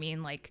process, I don't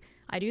mean like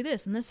I do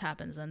this and this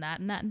happens and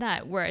that and that and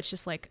that, where it's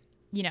just like,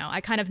 you know,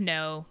 I kind of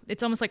know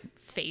it's almost like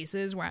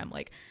phases where I'm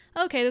like,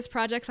 okay, this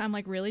project, I'm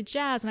like really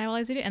jazzed and I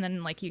realize it. And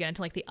then like you get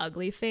into like the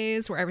ugly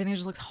phase where everything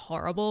just looks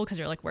horrible because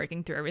you're like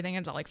working through everything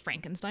and it's all like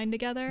Frankenstein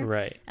together.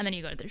 Right. And then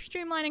you go to the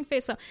streamlining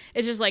phase. So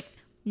it's just like,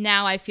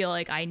 now I feel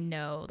like I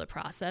know the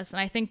process.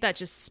 And I think that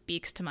just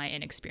speaks to my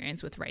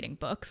inexperience with writing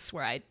books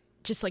where I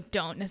just like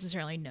don't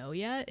necessarily know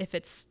yet if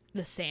it's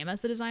the same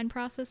as the design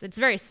process. It's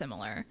very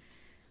similar,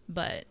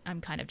 but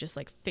I'm kind of just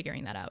like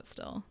figuring that out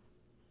still.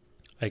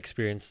 I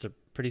experienced a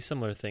pretty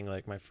similar thing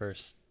like my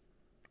first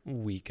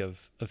week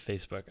of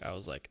Facebook. I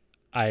was like,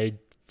 I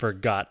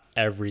forgot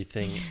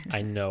everything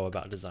I know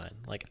about design.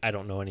 Like I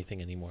don't know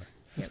anything anymore.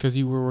 It's because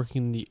you were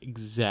working in the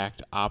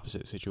exact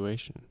opposite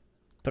situation.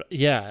 But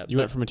yeah, You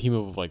went from a team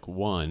of like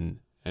 1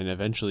 and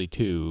eventually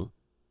 2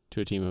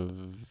 to a team of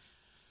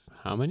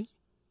how many?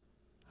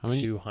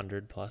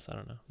 200 plus, I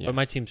don't know. Yeah. But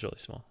my team's really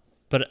small.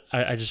 But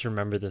I just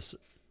remember this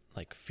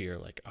like fear,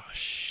 like, oh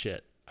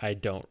shit, I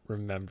don't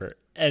remember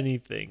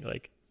anything.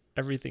 Like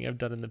everything I've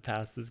done in the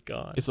past is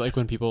gone. It's like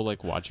when people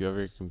like watch you over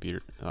your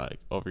computer, like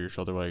over your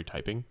shoulder while you're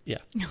typing. Yeah.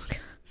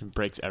 It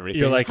breaks everything.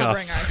 You're like, oh,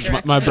 Hovering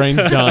archer. my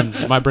brain's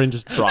done. My brain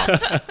just dropped.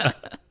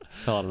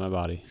 Fell out of my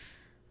body.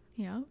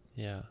 Yeah.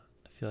 yeah.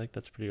 I feel like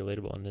that's pretty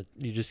relatable. And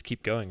you just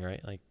keep going,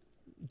 right? Like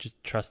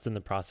just trust in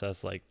the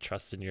process, like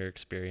trust in your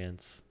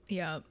experience.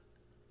 Yeah.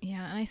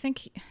 Yeah. And I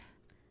think,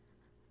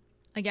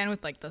 again,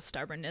 with like the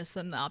stubbornness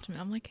and the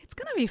optimism, I'm like, it's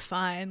going to be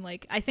fine.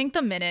 Like, I think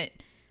the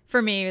minute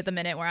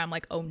where I'm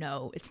like, oh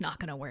no, it's not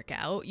going to work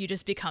out, you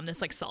just become this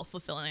like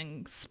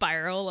self-fulfilling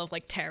spiral of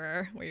like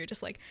terror where you're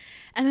just like,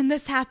 and then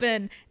this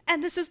happened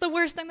and this is the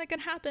worst thing that can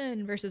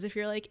happen, versus if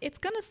you're like, it's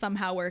going to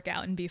somehow work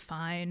out and be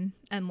fine.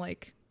 And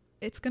like,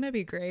 it's going to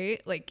be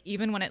great. Like,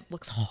 even when it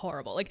looks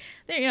horrible, like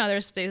there, you know,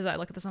 there's phases I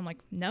look at this, I'm like,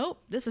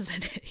 nope, this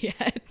isn't it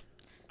yet.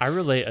 I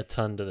relate a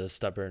ton to the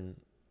stubborn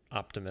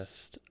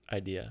optimist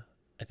idea.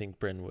 I think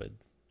Bryn would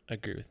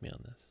agree with me on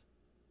this.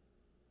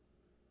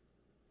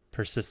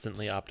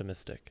 Persistently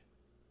optimistic.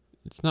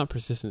 It's not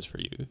persistence for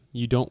you.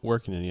 You don't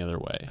work in any other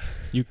way.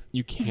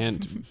 You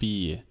can't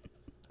be.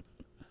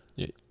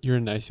 You're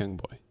a nice young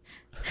boy.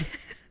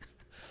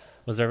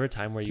 Was there ever a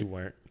time where you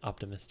weren't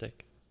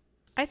optimistic?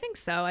 I think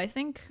so. I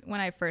think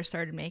when I first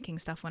started making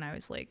stuff when I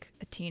was like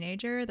a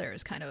teenager, there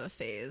was kind of a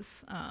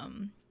phase.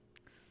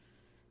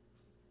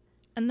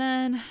 And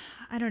then,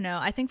 I don't know.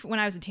 I think when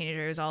I was a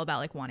teenager, it was all about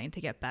like wanting to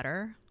get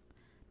better.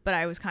 But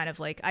I was kind of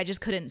like, I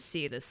just couldn't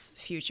see this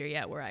future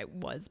yet where I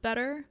was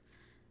better.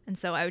 And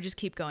so I would just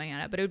keep going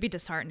at it. But it would be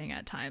disheartening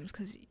at times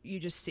because you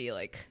just see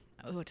like,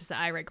 what is the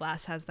Ira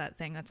Glass has that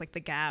thing that's like the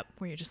gap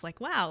where you're just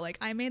like, wow, like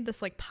I made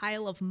this like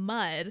pile of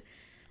mud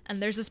and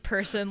there's this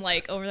person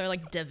like over there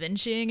like Da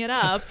Vinciing it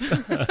up.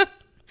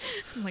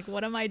 I'm like,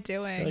 what am I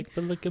doing? Like,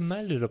 but look at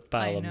my little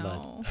pile of mud. I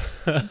know.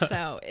 And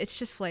so it's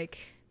just like,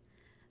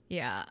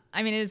 yeah.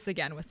 I mean, it's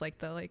again with like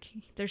the like,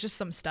 there's just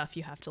some stuff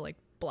you have to like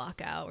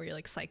block out where you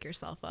like psych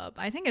yourself up.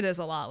 I think it is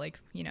a lot like,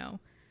 you know,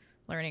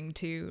 learning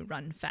to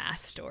run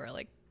fast or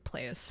like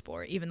play a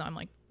sport, even though I'm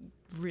like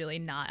really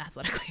not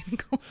athletically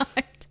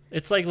inclined. perfect.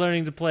 It's like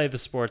learning to play the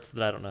sports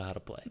that I don't know how to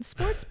play.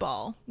 Sports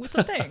ball with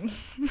a thing.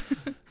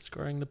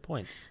 Scoring the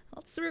points.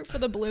 Let's root for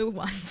the blue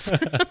ones.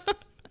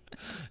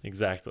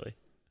 Exactly.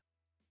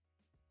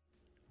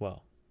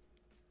 Well,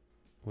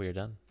 we are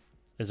done.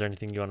 Is there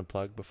anything you want to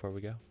plug before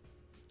we go?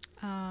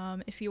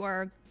 If you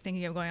are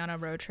thinking of going on a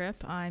road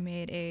trip, I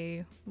made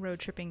a road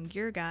tripping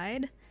gear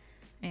guide,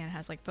 and it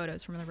has like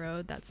photos from the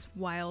road. That's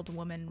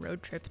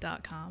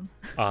wildwomanroadtrip.com.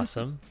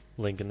 Awesome.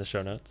 Link in the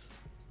show notes.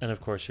 And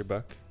of course your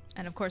book,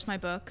 And of course my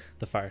book,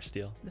 The Fire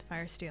Steel. The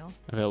Fire Steel.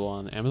 Available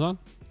on Amazon?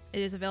 It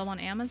is available on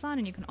Amazon,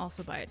 and you can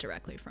also buy it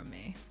directly from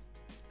me.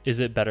 Is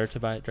it better to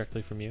buy it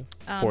directly from you?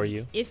 For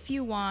you? If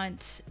you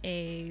want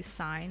a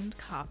signed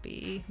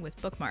copy with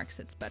bookmarks,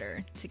 it's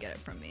better to get it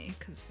from me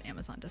because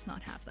Amazon does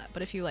not have that.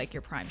 But if you like your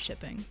Prime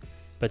shipping,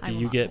 But I do will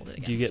you not get hold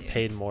it do you against get you.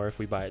 paid more if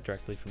we buy it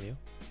directly from you?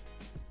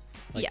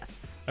 Like-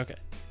 yes, Okay.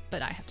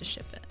 but I have to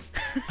ship it.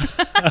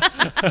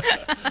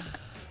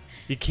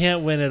 You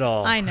can't win it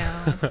all. I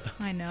know.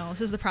 I know.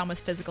 This is the problem with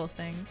physical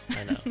things.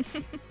 I know.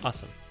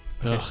 Awesome.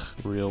 Okay.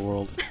 Ugh, real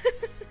world.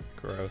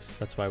 Gross.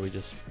 That's why we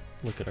just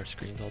look at our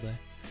screens all day.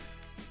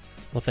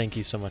 Well, thank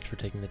you so much for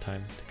taking the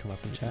time to come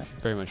up and chat.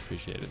 Very much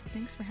appreciated.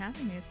 Thanks for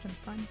having me. It's been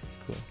fun.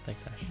 Cool.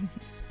 Thanks, Ash.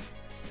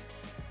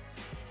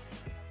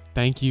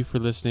 Thank you for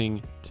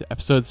listening to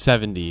episode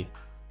 70.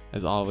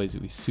 As always,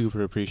 we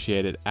super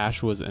appreciate it.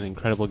 Ash was an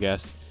incredible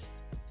guest.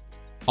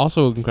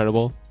 Also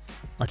incredible,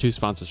 our two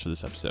sponsors for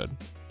this episode.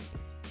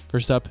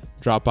 First up,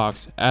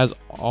 Dropbox. As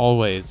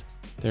always,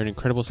 they're an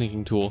incredible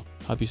syncing tool.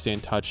 Help you stay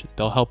in touch.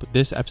 They'll help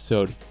this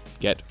episode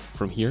get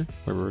from here,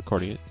 where we're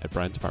recording it at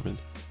Brian's apartment,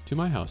 to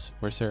my house,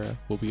 where Sarah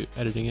will be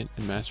editing it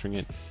and mastering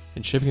it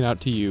and shipping it out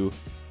to you.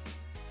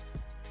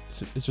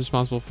 It's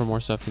responsible for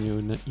more stuff than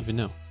you even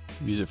know.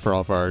 We use it for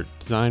all of our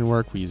design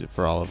work. We use it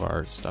for all of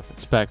our stuff at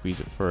Spec. We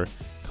use it for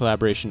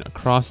collaboration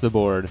across the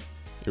board.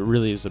 It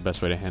really is the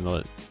best way to handle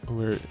it.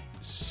 We're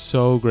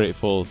so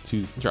grateful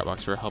to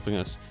Dropbox for helping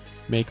us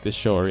make this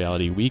show a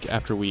reality week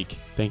after week.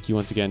 Thank you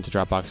once again to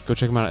Dropbox. Go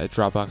check them out at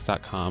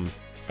dropbox.com.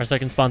 Our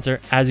second sponsor,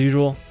 as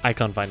usual,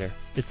 Icon Finder.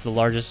 It's the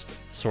largest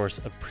source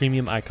of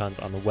premium icons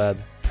on the web,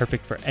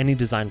 perfect for any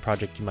design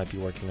project you might be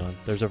working on.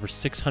 There's over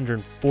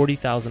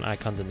 640,000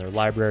 icons in their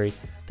library.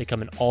 They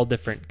come in all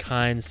different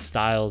kinds,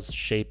 styles,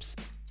 shapes,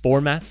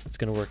 formats. It's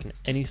going to work in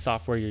any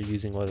software you're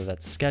using, whether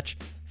that's Sketch,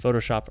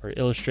 Photoshop, or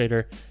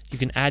Illustrator. You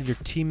can add your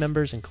team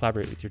members and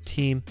collaborate with your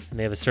team. And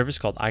they have a service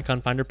called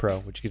Icon Finder Pro,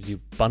 which gives you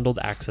bundled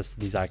access to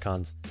these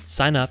icons.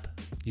 Sign up,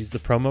 use the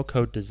promo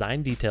code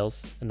Design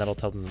Details, and that'll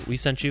tell them that we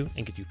sent you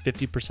and get you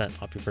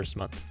 50% off your first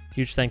month.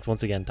 Huge thanks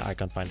once again to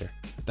Icon Finder.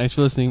 Thanks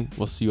for listening.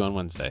 We'll see you on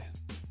Wednesday.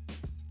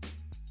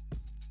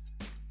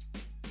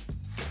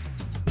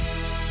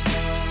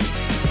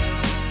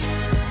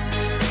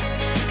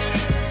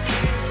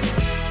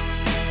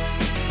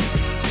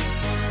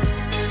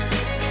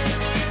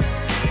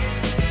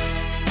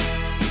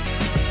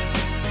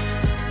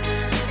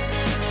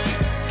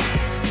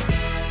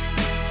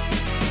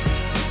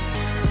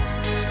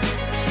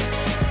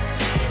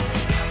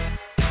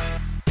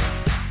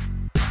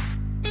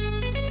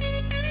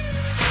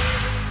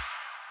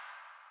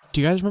 Do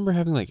you guys remember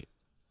having like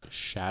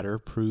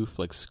shatterproof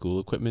like school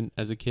equipment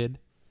as a kid?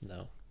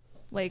 No.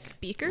 Like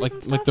beakers Like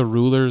and stuff? like the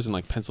rulers and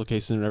like pencil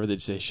cases and whatever,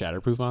 they'd say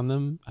shatterproof on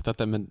them. I thought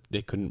that meant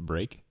they couldn't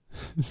break.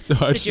 So I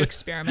Did was you like,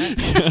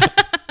 experiment?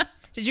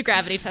 Did you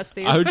gravity test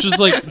these? I would just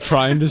like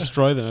try and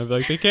destroy them. I'd be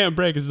like, they can't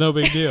break. It's no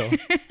big deal.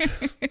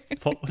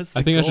 What was the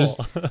I think I goal? was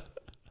just,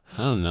 I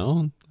don't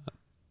know.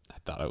 I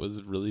thought it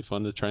was really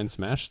fun to try and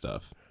smash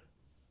stuff.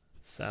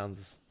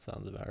 Sounds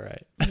about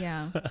right.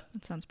 Yeah,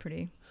 that sounds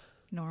pretty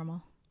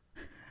normal.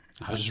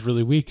 I was just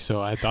really weak,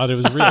 so I thought it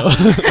was real.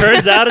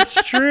 Turns out it's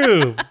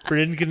true.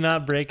 Bryn could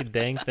not break a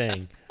dang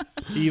thing.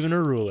 Even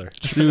a ruler.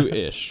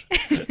 True-ish.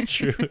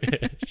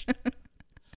 True-ish.